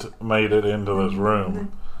just made it into this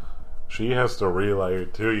room. She has to relay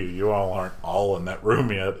it to you. You all aren't all in that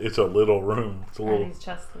room yet. It's a little room. It's a Are little... these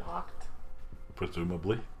chests locked?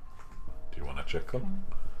 Presumably. Do you want to check them?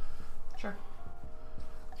 Sure.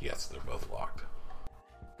 Yes, they're both locked.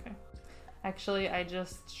 Okay. Actually, I'm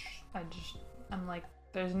like,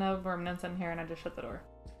 there's no remnants in here, and I just shut the door.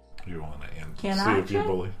 You want to Can see I if you check?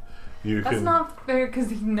 believe. You That's can... not fair because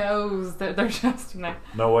he knows that they're just in there.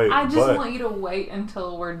 No, wait. I just but... want you to wait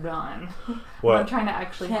until we're done. What? I'm trying to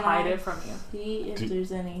actually Can hide I it from you. See if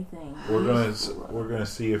there's anything. We're gonna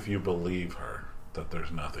see if you believe her that there's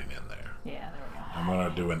nothing in there. Yeah, there we go. I'm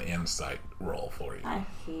gonna do an insight roll for you. I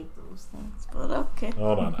hate those things, but okay.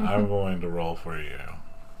 Hold on, I'm going to roll for you.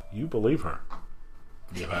 You believe her.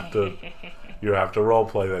 You have to role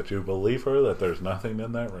play that you believe her that there's nothing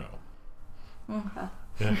in that room. Okay.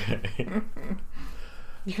 Okay.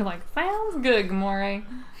 You're like, sounds good, Gamore.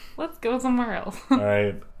 Let's go somewhere else. All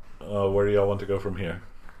right. Where do y'all want to go from here?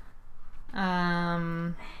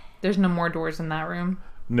 There's no more doors in that room.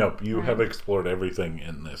 Nope. You have explored everything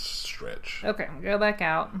in this stretch. Okay, go back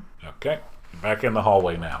out. Okay. Back in the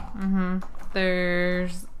hallway now.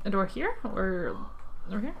 There's a door here or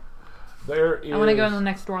over here. There is. I want to go in the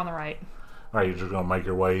next door on the right. All right, you're just going to make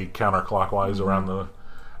your way counterclockwise around the...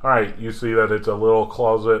 All right, you see that it's a little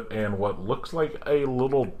closet and what looks like a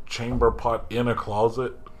little chamber pot in a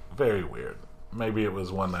closet. Very weird. Maybe it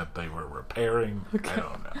was one that they were repairing. Okay. I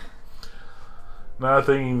don't know.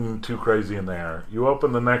 Nothing too crazy in there. You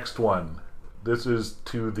open the next one. This is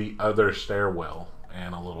to the other stairwell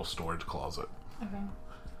and a little storage closet. Okay.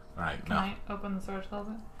 All right, Can I open the storage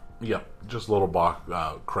closet? Yep, just little box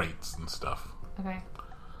crates and stuff. Okay.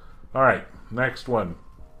 All right, next one.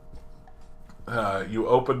 You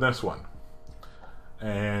open this one,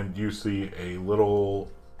 and you see a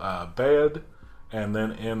little bed, and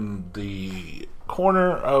then in the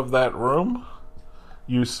corner of that room,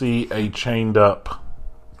 you see a chained up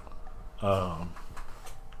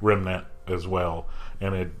remnant as well,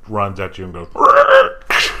 and it runs at you and goes,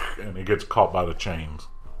 and it gets caught by the chains.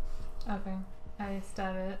 Okay. I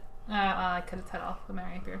stab it. I cut its head off with my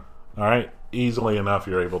rapier. All right, easily enough,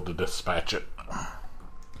 you're able to dispatch it.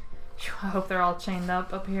 Phew, I hope they're all chained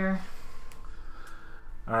up here.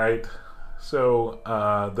 All right, so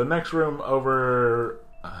the next room over,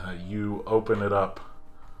 you open it up,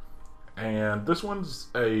 and this one's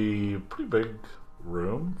a pretty big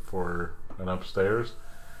room for an upstairs,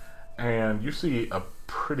 and you see a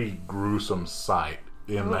pretty gruesome sight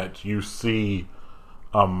in that you see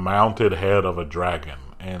a mounted head of a dragon,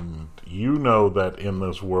 and you know that in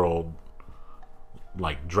this world,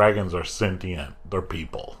 like, dragons are sentient, they're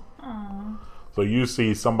people. Aww. So you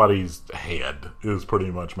see somebody's head is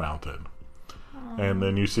pretty much mounted. Aww. And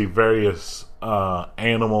then you see various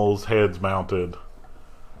animals' heads mounted,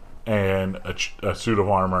 and a suit of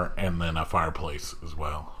armor, and then a fireplace as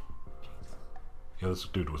well. Yeah, this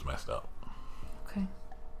dude was messed up. Okay.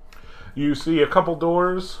 You see a couple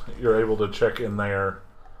doors. You're able to check in there.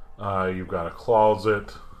 You've got a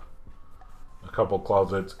closet, a couple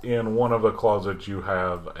closets. In one of the closets, you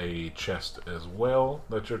have a chest as well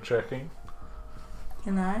that you're checking.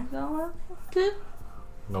 Can I go up too?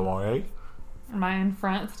 No more, eh? Am I in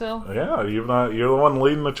front still? Yeah, you're the one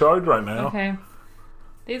leading the charge right now. Okay.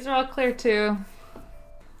 These are all clear too.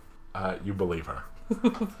 You believe her.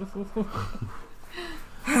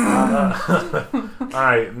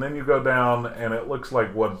 Alright, and then you go down, and it looks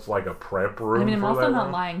like what's like a prep room. I mean, I'm for also that not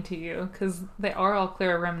room. lying to you, because they are all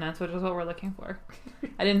clear remnants, which is what we're looking for.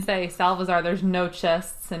 I didn't say, Salvazar, there's no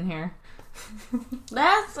chests in here.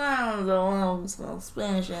 That sounds a little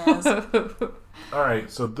suspicious.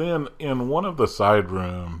 Alright, so then in one of the side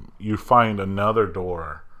room, you find another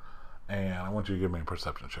door, and I want you to give me a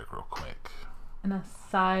perception check real quick. In a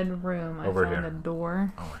side room, Over I found here. a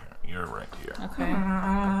door. Over here. You're right here. Okay.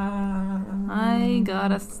 I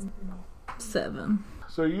got a 7.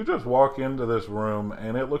 So you just walk into this room,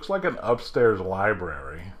 and it looks like an upstairs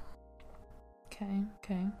library.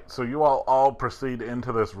 Okay. So you all proceed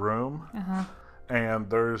into this room, Uh-huh. and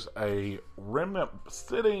there's a remnant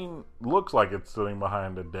looks like it's sitting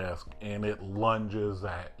behind a desk, and it lunges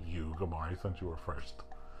at you, Gamari, since you were first.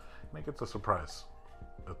 Make it a surprise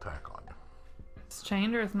attack on you. It's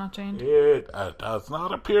chained or it's not chained? It does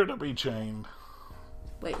not appear to be chained.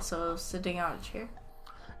 Wait, so sitting on a chair?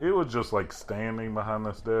 It was just like standing behind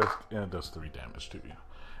this desk, and it does 3 damage to you.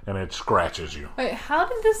 And it scratches you. Wait, how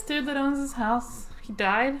did this dude that owns this house, he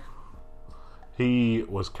died? He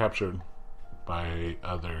was captured by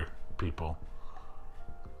other people,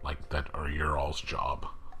 like that are your all's job.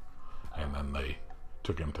 And then they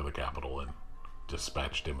took him to the capital and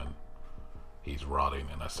dispatched him and He's rotting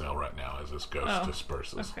in a cell right now as his ghost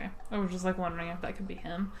disperses. Okay. I was just wondering if that could be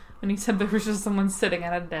him. When you said there was just someone sitting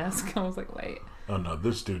at a desk, I was like, wait. Oh no,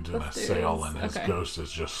 this dude's in a cell and his ghost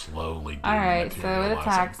is just slowly Alright, so it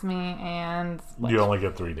attacks me and... You only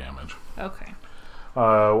get 3 damage. Okay.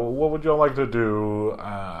 What would y'all like to do?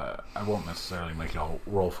 I won't necessarily make y'all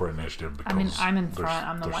roll for initiative because I'm in front.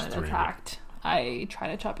 I'm the one that attacked. I try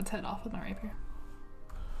to chop its head off with my rapier.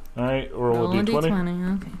 Alright, roll a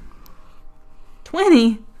d20. Okay.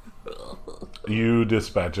 20! You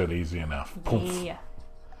dispatch it easy enough. Yeah.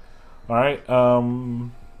 Alright,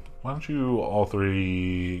 why don't you all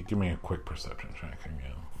 3 give me a quick perception check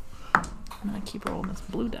again. I'm gonna keep rolling this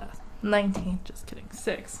blue dice. 19. Just kidding.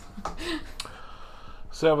 6.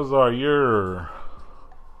 Salazar, your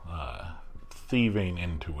thieving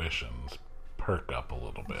intuitions perk up a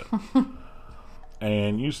little bit.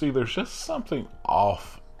 And you see there's just something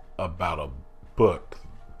off about a book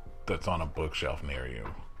that's on a bookshelf near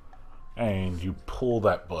you. And you pull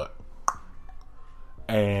that book.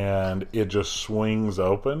 And it just swings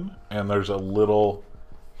open. And there's a little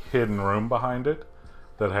hidden room behind it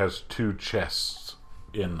that has 2 chests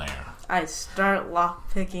in there. I start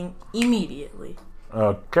lockpicking immediately.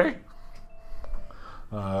 Okay.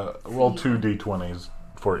 Roll 2 d20s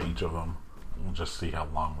for each of them. We'll just see how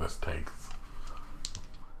long this takes.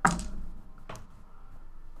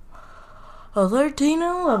 A 13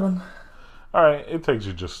 and 11. Alright, it takes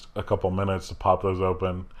you just a couple minutes to pop those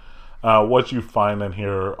open. What you find in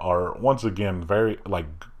here are, once again,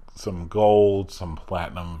 some gold, some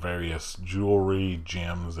platinum, various jewelry,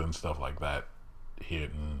 gems, and stuff like that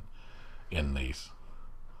hidden in these.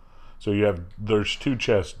 So there's 2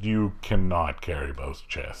 chests. You cannot carry both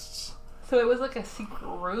chests. So it was like a secret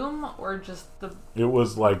room, or just the... It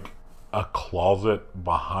was like a closet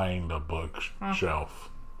behind a bookshelf.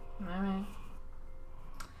 Alright.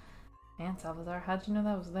 Man, Salazar, how'd you know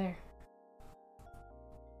that was there?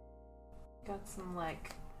 Got some,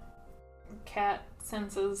 cat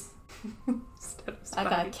senses. Instead of I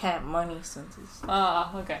got cat money senses.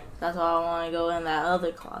 Ah, okay. That's why I want to go in that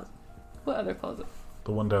other closet. What other closet?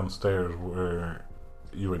 The one downstairs where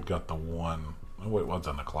you had got the one... Oh, it was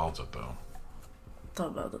in the closet, though.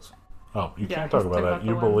 Talk about this. Oh, you can't talk about that.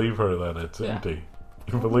 You believe her that it's empty.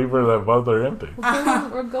 You Okay. believe her that both are empty.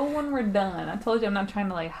 We'll go when we're done. I told you I'm not trying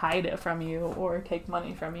to hide it from you or take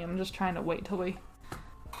money from you. I'm just trying to wait till we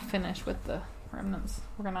finish with the remnants.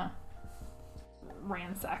 We're gonna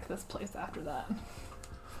ransack this place after that.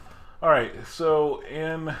 Alright, so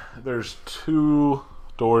there's 2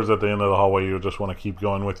 doors at the end of the hallway. You just want to keep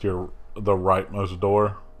going with the rightmost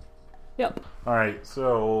door. Yep. Alright,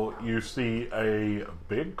 so you see a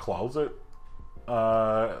big closet /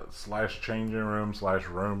 changing room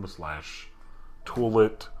 / room /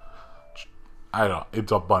 toilet.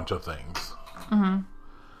 It's a bunch of things.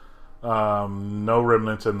 No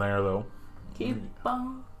remnants in there though. Keep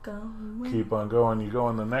on going. Keep on going. You go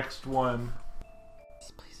in the next one,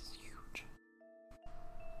 This place is huge.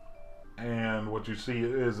 and what you see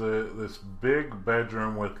is this big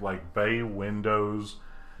bedroom with bay windows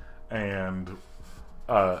and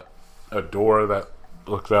a door that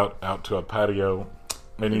looks out to a patio.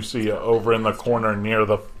 And you see over in the corner near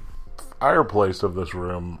the fireplace of this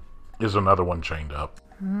room is another one chained up.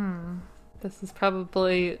 This is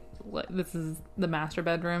probably this is the master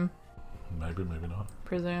bedroom. Maybe not.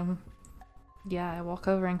 Presume. Yeah, I walk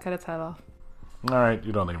over and cut its head off. Alright,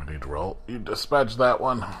 you don't even need to roll. You dispatch that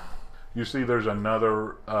one. You see there's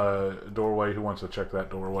another doorway. Who wants to check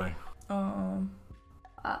that doorway?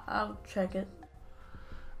 I'll check it.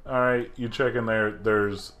 Alright, you check in there.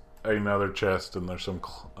 There's another chest and there's some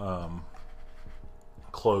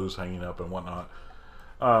clothes hanging up and whatnot.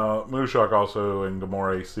 Mushak also and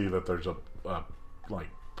Gamora see that there's a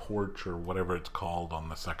porch or whatever it's called on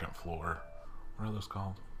the second floor. What are those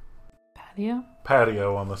called? Patio?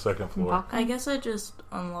 Patio on the second floor. I guess I just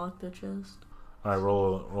unlocked the chest. Alright,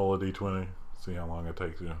 roll a d20. See how long it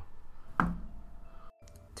takes you.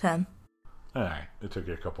 10. Alright, it took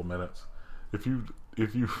you a couple minutes. If you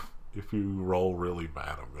roll really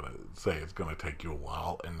bad, I'm gonna say it's gonna take you a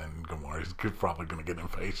while, and then Gamora's probably gonna get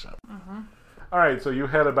impatient. Alright, so you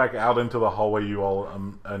headed back out into the hallway you all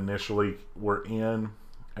initially were in,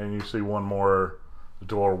 and you see one more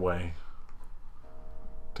doorway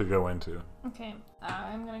to go into. Okay,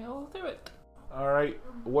 I'm gonna go through it. Alright,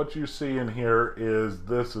 what you see in here is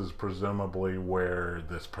this is presumably where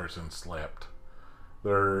this person slept.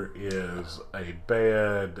 There is a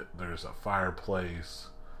bed, there's a fireplace,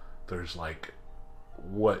 there's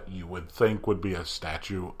what you would think would be a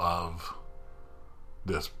statue of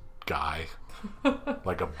this guy.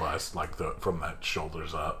 Like a bust, from that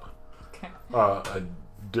shoulders up. Okay. A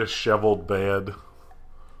disheveled bed,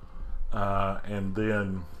 and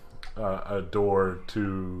then a door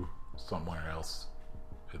to somewhere else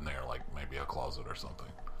in there, like maybe a closet or something.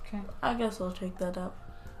 Okay. I guess I'll check that out.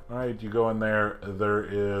 Alright, you go in there. There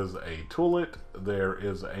is a toilet, there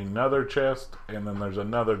is another chest, and then there's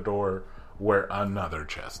another door where another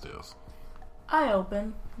chest is. I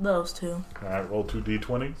open those two. Alright, roll 2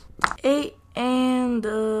 d20s. 8 and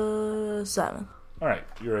 7. Alright,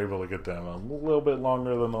 you're able to get them a little bit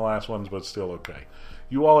longer than the last ones, but still okay.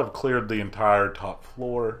 You all have cleared the entire top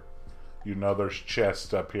floor. You know there's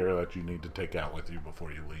chests up here that you need to take out with you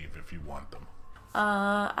before you leave if you want them.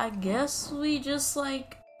 I guess we just,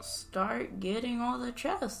 start getting all the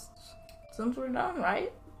chests. Since we're done,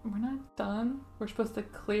 right? We're not done. We're supposed to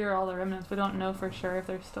clear all the remnants. We don't know for sure if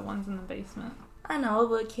there's still ones in the basement. I know,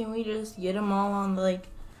 but can we just get them all on, the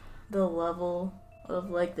level of,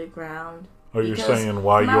 the ground? Oh, you're Because saying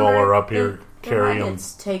while you all are up here, carry them?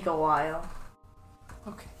 Take a while.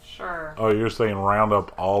 Okay, sure. Oh, you're saying round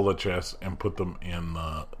up all the chests and put them in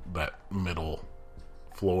that middle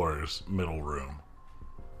floor's middle room.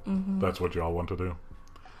 Mm-hmm. That's what y'all want to do?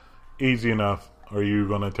 Easy enough. Are you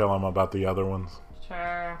going to tell them about the other ones?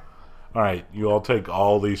 Sure. Alright, you all take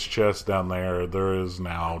all these chests down there. There is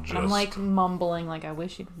now just... And I'm mumbling, I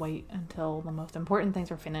wish you'd wait until the most important things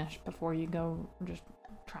are finished before you go just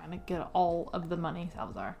trying to get all of the money,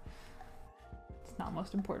 Salazar. It's not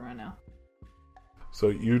most important right now. So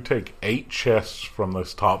you take 8 chests from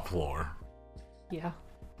this top floor. Yeah.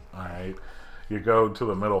 Alright. You go to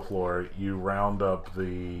the middle floor. You round up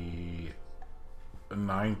the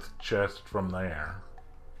 9th chest from there.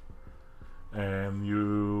 And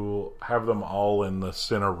you have them all in the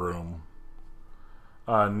center room.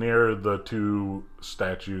 Near the 2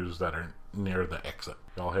 statues that are near the exit.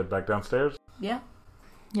 Y'all head back downstairs? Yeah.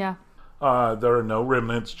 Yeah. There are no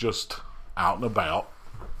remnants just out and about.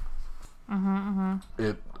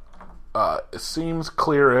 It seems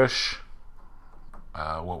clearish.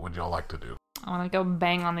 What would y'all like to do? I want to go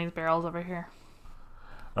bang on these barrels over here.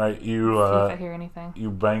 Alright, See if I hear anything.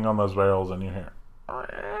 you bang on those barrels and you hear...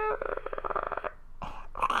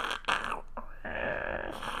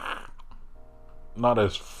 Not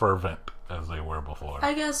as fervent as they were before.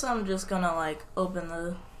 I guess I'm just gonna, open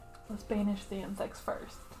the... Let's banish the insects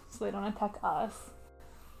first, so they don't attack us.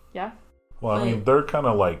 Yeah? Well, I mean, Wait. they're kind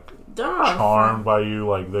of They're our charmed by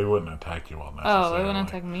you. They wouldn't attack you all necessarily. Oh, they wouldn't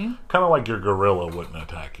attack me? Kind of like your gorilla wouldn't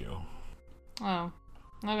attack you. Oh.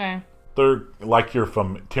 Okay. They're like your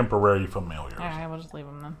temporary familiars. Alright, we'll just leave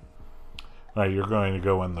them then. Alright, you're going to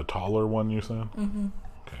go in the taller one, you said? Mm-hmm.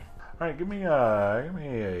 Okay. Alright, give me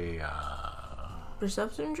a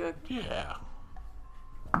Perception check? yeah.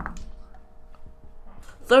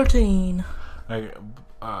 13. I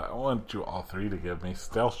want you all 3 to give me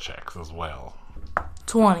stealth checks as well.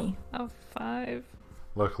 20. Oh, 5.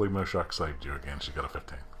 Luckily, Mushak saved you again. She got a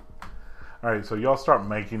 15. Alright, so y'all start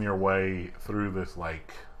making your way through this,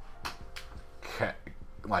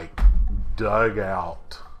 dug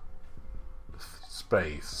out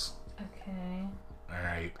space. Okay.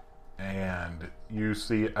 Alright, and you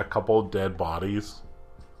see a couple dead bodies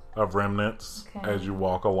of remnants as you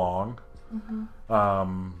walk along.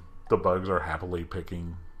 Mm-hmm. The bugs are happily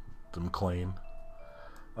picking them clean.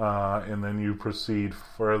 And then you proceed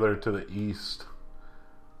further to the east,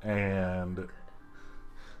 and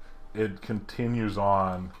it continues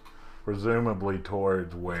on, presumably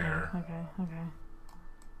towards where Okay.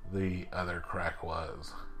 the other crack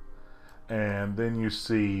was. And then you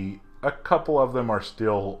see a couple of them are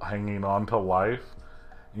still hanging on to life.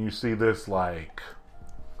 And you see this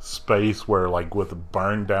space where with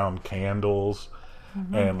burned down candles,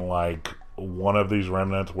 and one of these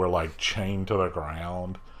remnants were chained to the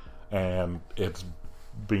ground, and it's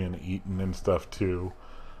being eaten and stuff too.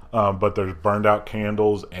 But there's burned out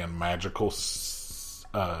candles and magical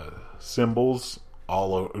symbols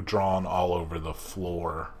drawn all over the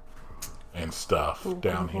floor and stuff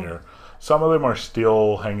down here. Some of them are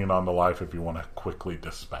still hanging on to life if you want to quickly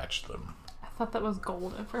dispatch them. I thought that was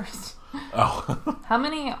gold at first. Oh. How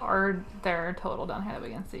many are there total down here that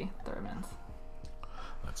we can see? The remnants.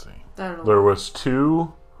 Let's see. That'll There was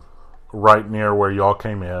 2 right near where y'all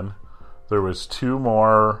came in. There was 2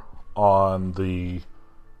 more on the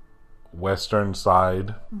western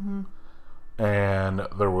side. Mm-hmm. And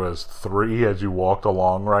there was 3 as you walked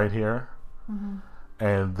along right here. Mm-hmm.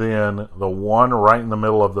 And then the one right in the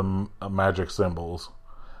middle of the magic symbols.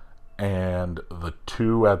 And the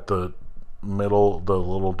 2 at the middle, the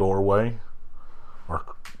little doorway. Or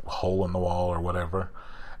hole in the wall or whatever.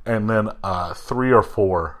 And then 3 or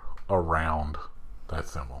 4 around that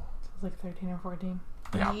symbol. was like 13 or 14.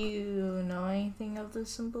 Yeah. Do you know anything of the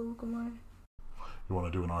symbol, Gamar? You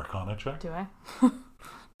want to do an Arcana check? Do I?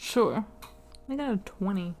 Sure. I got a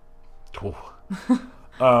 20. Cool.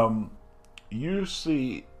 You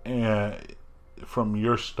see, from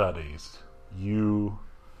your studies,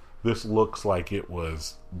 this looks like it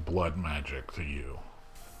was blood magic to you.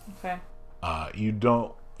 Okay.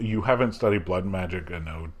 You haven't studied blood magic to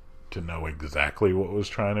know exactly what was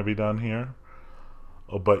trying to be done here,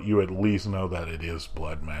 but you at least know that it is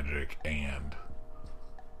blood magic, and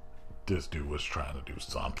this dude was trying to do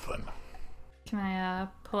something. Can I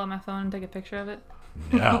pull out my phone and take a picture of it?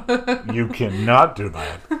 No, you cannot do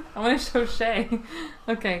that. I want to show Shay.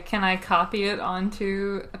 Okay, can I copy it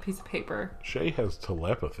onto a piece of paper? Shay has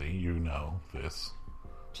telepathy, you know this.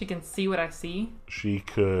 She can see what I see? She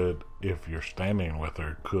could, if you're standing with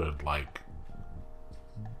her, could like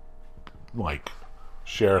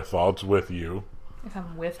share thoughts with you. If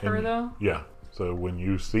I'm with her, though? Yeah. So when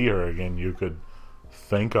you see her again, you could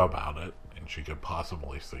think about it, and she could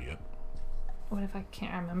possibly see it. What if I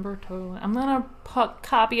can't remember totally? I'm gonna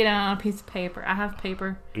copy it out on a piece of paper. I have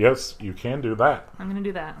paper. Yes, you can do that. I'm gonna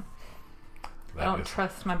do that. I don't Is...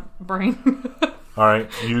 trust my brain. Alright,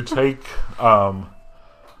 you take...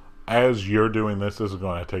 as you're doing this is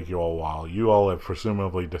going to take you a while. You all have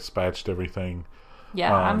presumably dispatched everything.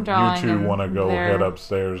 Yeah, I'm drawing. You two want to go head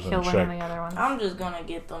upstairs and check. The other ones. I'm just gonna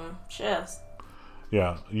get them chests.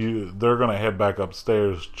 Yeah, they're going to head back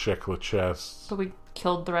upstairs, check the chests. So we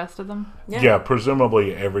killed the rest of them? Yeah,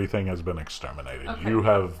 presumably everything has been exterminated. Okay. You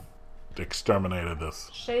have exterminated this.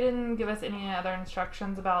 Shay didn't give us any other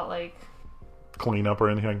instructions about, like... Cleanup or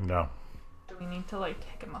anything? No. Do we need to, like,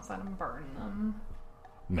 take them outside and burn them?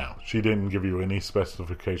 No, she didn't give you any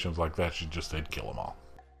specifications like that. She just said kill them all.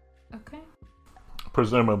 Okay.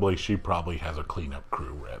 Presumably, she probably has a cleanup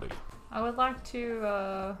crew ready. I would like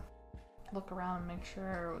to look around and make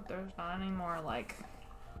sure there's not any more, like...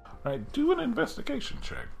 Alright, do an investigation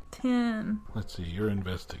check. 10. Let's see, your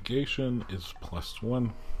investigation is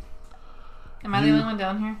 +1. Am I the only one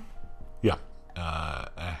down here? Yeah.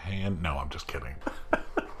 A hand... No, I'm just kidding.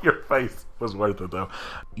 Your face was worth it, though.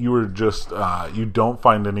 You were just... you don't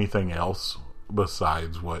find anything else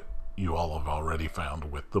besides what you all have already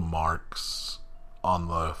found with the marks on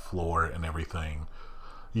the floor and everything.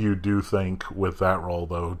 You do think with that roll,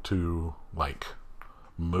 though, to, like,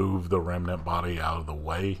 move the remnant body out of the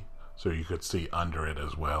way so you could see under it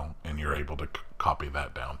as well, and you're able to copy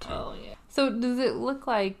that down, too. Oh, yeah. So does it look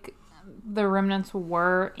like the remnants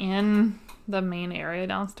were in the main area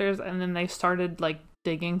downstairs, and then they started, like,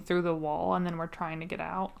 digging through the wall, and then we're trying to get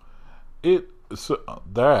out?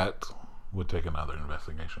 That would take another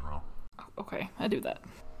investigation roll. Okay, I do that.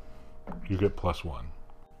 You get +1.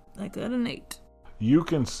 I got an 8. You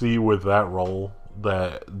can see with that roll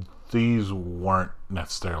that these weren't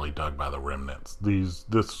necessarily dug by the remnants.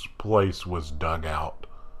 This place was dug out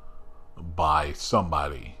by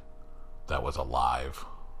somebody that was alive,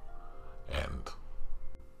 and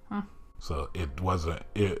so it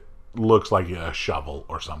looks like a shovel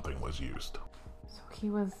or something was used. So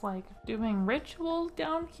he was like doing rituals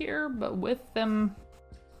down here, but with them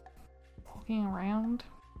walking around.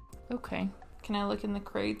 Okay, can I look in the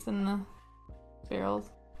crates and the barrels?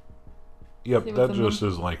 Yep, that just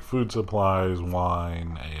is like food supplies,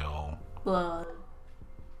 wine, ale. Blood.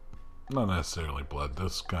 Not necessarily blood.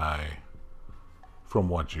 This guy, from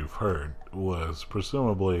what you've heard, was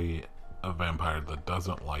presumably a vampire that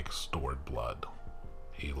doesn't like stored blood.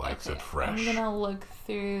 He likes it fresh. I'm gonna look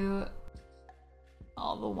through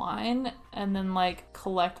all the wine and then like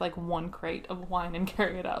collect like one crate of wine and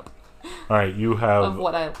carry it up. Alright, you have... Of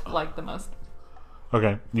what I like the most.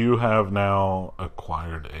 Okay, you have now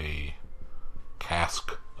acquired a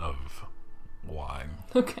cask of wine.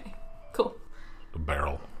 Okay, cool. A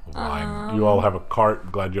barrel of wine. You all have a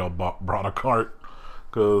cart. Glad you all brought a cart,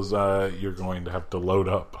 because you're going to have to load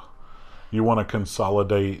up. You want to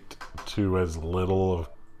consolidate to as little of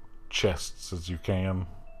chests as you can.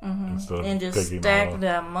 Instead of And just taking stack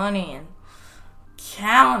that money and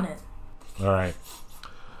count it. Alright.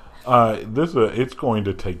 It's going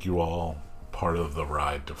to take you all part of the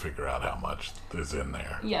ride to figure out how much is in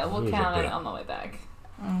there. Yeah, we'll There's count a it bit. on the way back.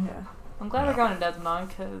 Okay. I'm glad we're going to Desmond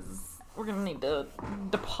because we're going to need to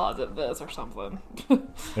deposit this or something.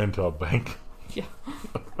 Into a bank. Yeah.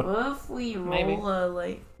 What if we roll Maybe. a,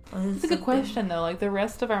 like... It's a good question, though. Like, the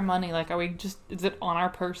rest of our money, like, is it on our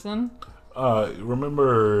person?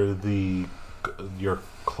 Remember your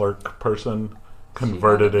clerk person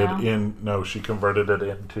converted it down? she converted it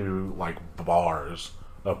into like bars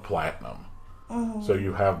of platinum. So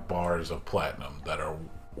you have bars of platinum that are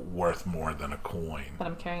worth more than a coin. But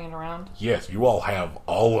I'm carrying it around. Yes, you all have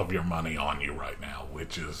all of your money on you right now,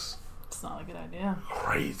 which is... It's not a good idea.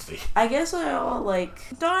 crazy. I guess don't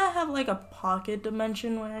I have like a pocket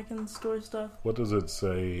dimension where I can store stuff? What does it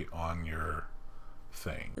say on your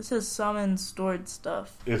thing? It says summon stored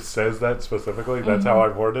stuff. It says that specifically? That's how I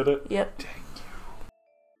worded it? Yep. Dang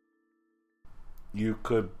you. You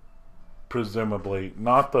could presumably,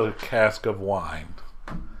 not the cask of wine,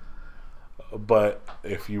 but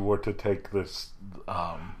if you were to take this,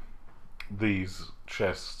 these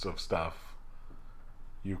chests of stuff,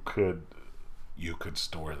 you could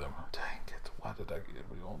store them. Dang it! Why did I give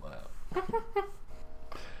you all that?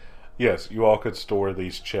 Yes, you all could store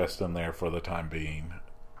these chests in there for the time being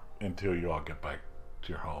until you all get back to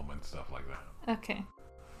your home and stuff like that. Okay.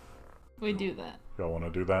 We do that. Y'all want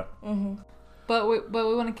to do that? Mm-hmm. But we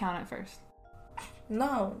want to count it first.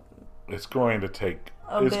 No. It's going to take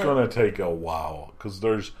a while because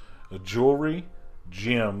there's jewelry,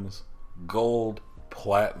 gems, gold,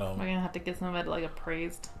 platinum. We're gonna have to get some of it like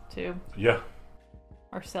appraised too, Yeah.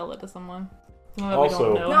 or sell it to someone. Someone Also-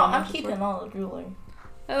 that we don't know No, how I'm much it's keeping worth. all the jewelry.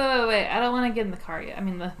 Wait! I don't want to get in the car yet. I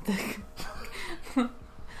mean the I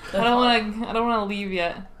don't want to leave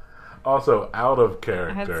yet. Also, out of I had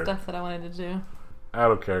character. stuff that I wanted to do.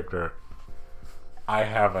 Out of character. I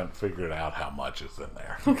haven't figured out how much is in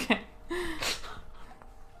there. Okay.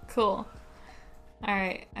 Cool.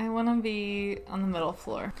 Alright, I want to be on the middle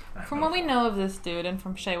floor. From what we know of this dude and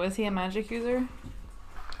from Shay, was he a magic user?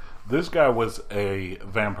 This guy was a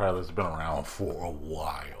vampire that's been around for a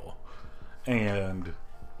while. And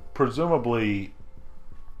presumably,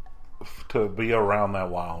 to be around that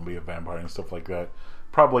while and be a vampire and stuff like that,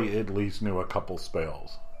 probably at least knew a couple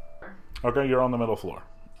spells. Okay, you're on the middle floor.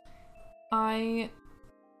 I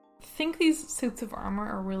think these suits of armor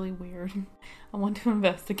are really weird. I want to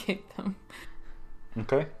investigate them.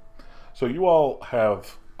 Okay. So you all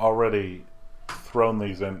have already thrown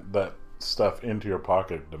that stuff into your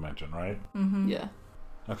pocket dimension, right? Mm-hmm. Yeah.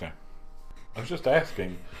 Okay. I was just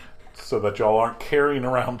asking so that y'all aren't carrying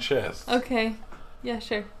around chests. Okay. Yeah,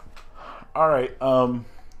 sure. All right.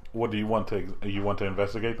 What do you want to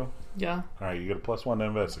investigate them? Yeah. All right, you get a +1 to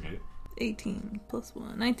investigate. 18 plus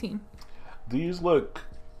 1. 19. These look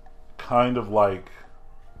kind of like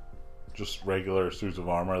just regular suits of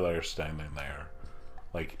armor that are standing there,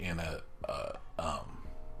 like in a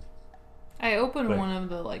I opened thing. one of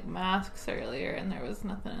the like masks earlier and there was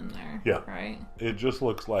nothing in there. Yeah. Right? It just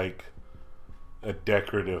looks like a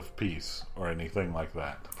decorative piece or anything like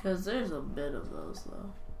that. Because there's a bit of those,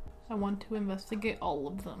 though. I want to investigate all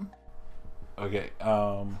of them. Okay.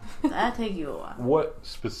 That'd take you a while. What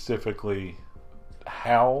specifically?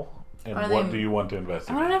 How and Are what they- do you want to I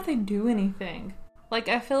investigate? don't know if they do anything. Like,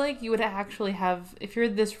 I feel like you would actually have, if you're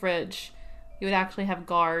this rich, you would actually have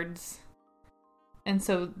guards. And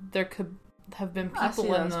so there could have been I see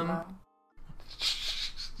people in those them. now.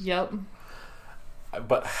 Yep.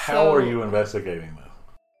 But how So- are you investigating this?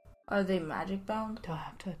 Are they magic bound? Do I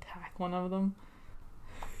have to attack one of them?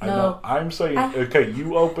 I No. know. I'm saying, okay,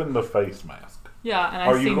 you open the face mask. Yeah, and I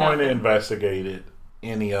Are see you going to nothing. investigate it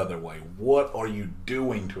any other way? What are you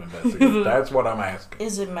doing to investigate? That's what I'm asking.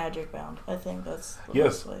 Is it magic bound? I think that's the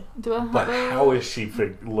Yes. best way. Do I have But a... how is she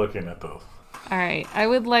looking at those? Alright, I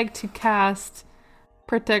would like to cast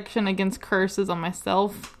protection against curses on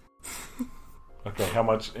myself. Okay, how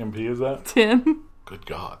much MP is that? 10. Good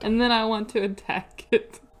God. And then I want to attack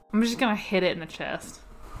it. I'm just gonna hit it in the chest.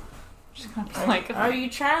 I'm just gonna like... Are you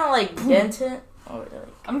trying to like dent it? Or like...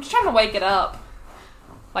 I'm just trying to wake it up.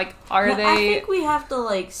 Like, are No, they... I think we have to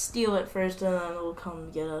like steal it first, and then it'll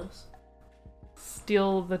come get us.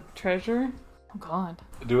 steal the treasure? Oh god.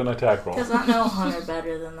 Do an attack roll. Because I know Hunter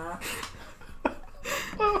better than that.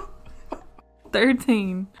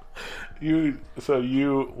 13.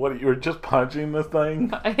 You're just punching this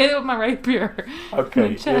thing? I hit it with my rapier. Okay,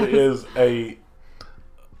 In the chest. it is a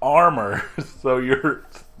armor, so your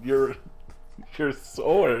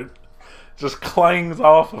sword just clangs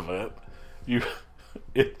off of it.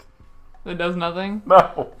 It It does nothing?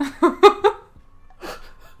 no.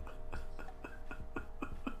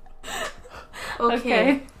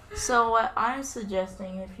 Okay. So what I'm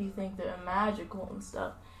suggesting, if you think they're magical and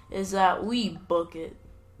stuff, is that we book it.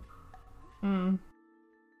 You're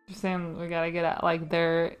saying we gotta get out, like,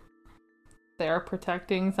 they're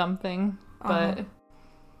protecting something, but...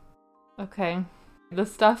 Okay. The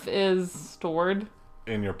stuff is stored.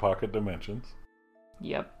 In your pocket dimensions.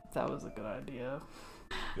 Yep, that was a good idea.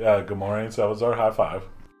 Good morning, Salazar. High five.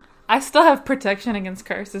 I still have protection against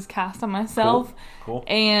curses cast on myself. Cool.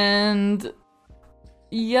 And...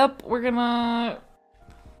 Yep, we're gonna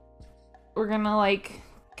like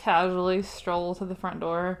casually stroll to the front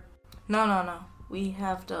door? No. We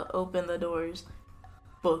have to open the doors.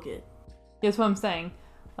 Book it. That's what I'm saying.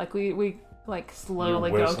 Like, we like,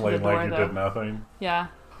 slowly You're go to the whistling door, like you though. did nothing? Yeah.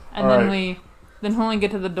 And All then right. then when we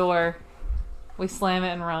get to the door, we slam it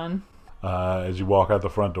and run. As you walk out the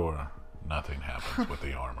front door, nothing happens with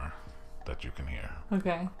the armor that you can hear.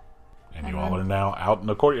 Okay. And you all are now out in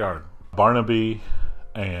the courtyard. Barnaby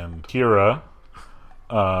and Kira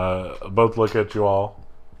both look at you all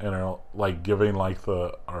and are like giving like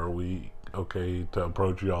the "Are we okay to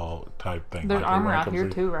approach y'all?" type thing. There's like armor out comes here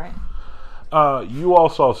in. too, right? You all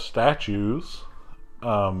saw statues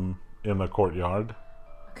in the courtyard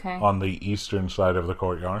Okay. on the eastern side of the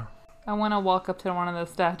courtyard. I want to walk up to one of those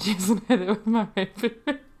statues and hit it with my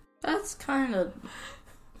rapier. That's kind of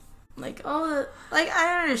like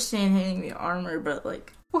I understand hitting the armor, but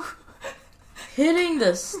like hitting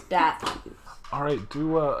the statue. All right,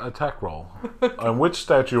 do a attack roll. And which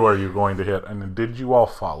statue are you going to hit? And did you all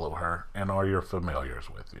follow her? And are your familiars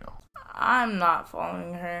with you? I'm not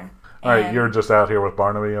following her. All right, you're just out here with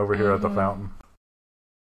Barnaby over here at the fountain.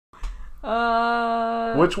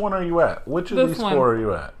 Which one are you at? Which of this these one. four are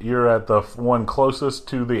you at? You're at the one closest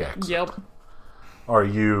to the exit. Yep. Are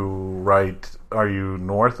you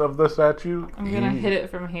north of the statue? I'm gonna hit it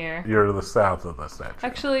from here. You're to the south of the statue.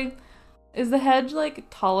 Actually, is the hedge like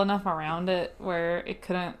tall enough around it where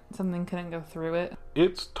something couldn't go through it?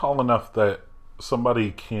 It's tall enough that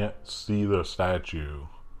somebody can't see the statue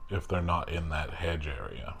if they're not in that hedge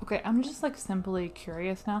area. Okay, I'm just like simply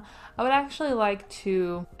curious now. I would actually like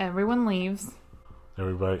to. Everyone leaves.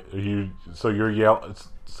 Everybody, you're yell.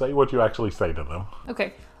 Say what you actually say to them.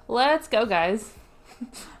 Okay, let's go, guys.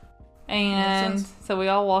 And Makes sense. so we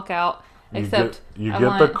all walk out. Except you I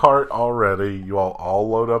get the want- cart already. You all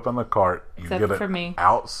load up in the cart. You Except get it for me.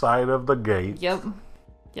 outside of the gate. Yep.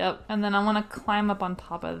 And then I want to climb up on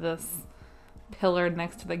top of this pillar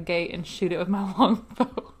next to the gate and shoot it with my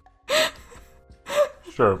longbow.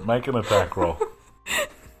 Sure, make an attack roll.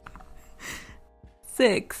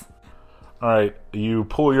 6. All right, you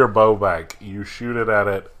pull your bow back. You shoot it at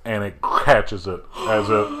it, and it catches it as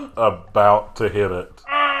it about to hit it.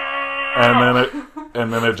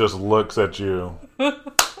 And then it just looks at you, and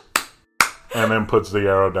then puts the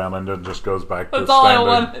arrow down, and then just goes back to That's all I standing.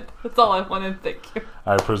 wanted. That's all I wanted. Thank you.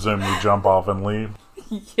 I presume you jump off and leave.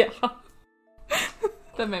 Yeah.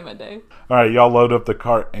 That made my day. All right, y'all load up the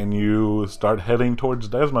cart, and you start heading towards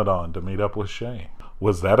Desmodon to meet up with Shay.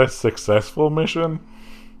 Was that a successful mission?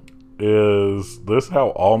 Is this how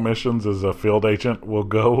all missions as a field agent will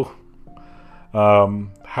go?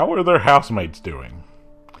 How are their housemates doing?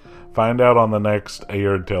 Find out on the next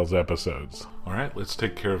Ayard Tales episodes. Alright, let's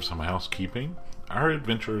take care of some housekeeping. Our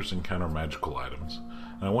adventurers encounter magical items,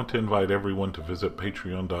 and I want to invite everyone to visit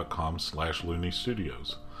patreon.com/Looney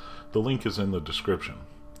Studios. The link is in the description.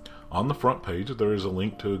 On the front page, there is a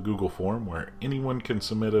link to a Google form where anyone can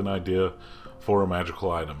submit an idea for a magical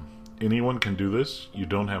item. Anyone can do this. You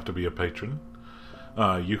don't have to be a patron.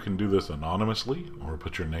 You can do this anonymously, or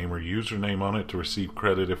put your name or username on it to receive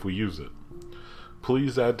credit if we use it.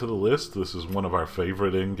 Please add to the list. This is one of our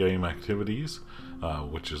favorite in-game activities,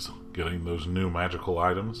 which is getting those new magical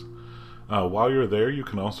items. While you're there, you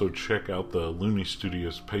can also check out the Looney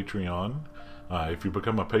Studios Patreon. If you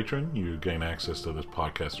become a patron, you gain access to this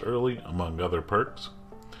podcast early, among other perks.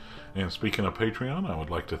 And speaking of Patreon, I would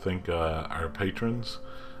like to thank our patrons.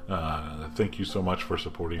 Thank you so much for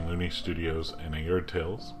supporting Looney Studios and Ayard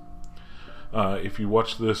Tales. If you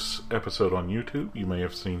watch this episode on YouTube, you may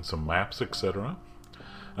have seen some maps, etc.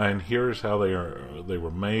 And here's how they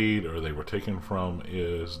were made, or they were taken from,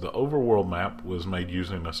 is the overworld map was made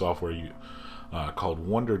using a software called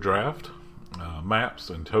Wonderdraft. Maps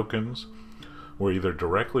and tokens were either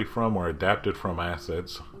directly from or adapted from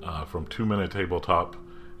assets from 2 Minute Tabletop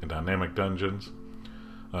and Dynamic Dungeons.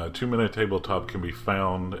 2 Minute Tabletop can be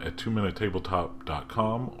found at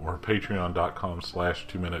 2minutetabletop.com or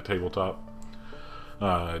patreon.com/2 Minute Tabletop.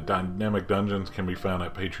 Dynamic Dungeons can be found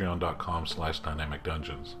at patreon.com/Dynamic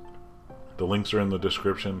Dungeons. The links are in the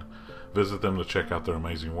description. Visit them to check out their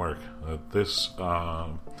amazing work. This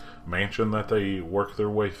mansion that they work their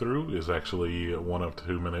way through is actually one of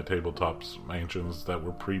 2 Minute Tabletop's mansions that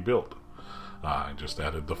were pre-built. I just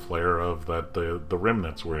added the flair of that the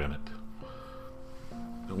remnants were in it.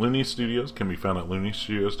 Looney Studios can be found at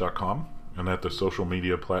looneystudios.com and at the social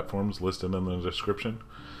media platforms listed in the description.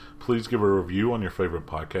 Please give a review on your favorite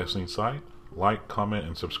podcasting site, like, comment,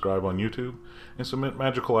 and subscribe on YouTube, and submit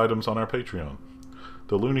magical items on our Patreon.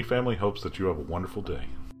 The Looney family hopes that you have a wonderful day.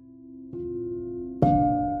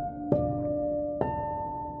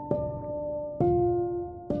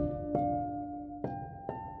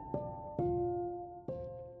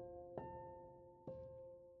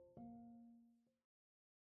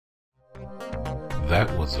 That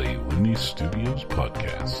was a Looney Studios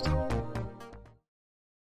podcast.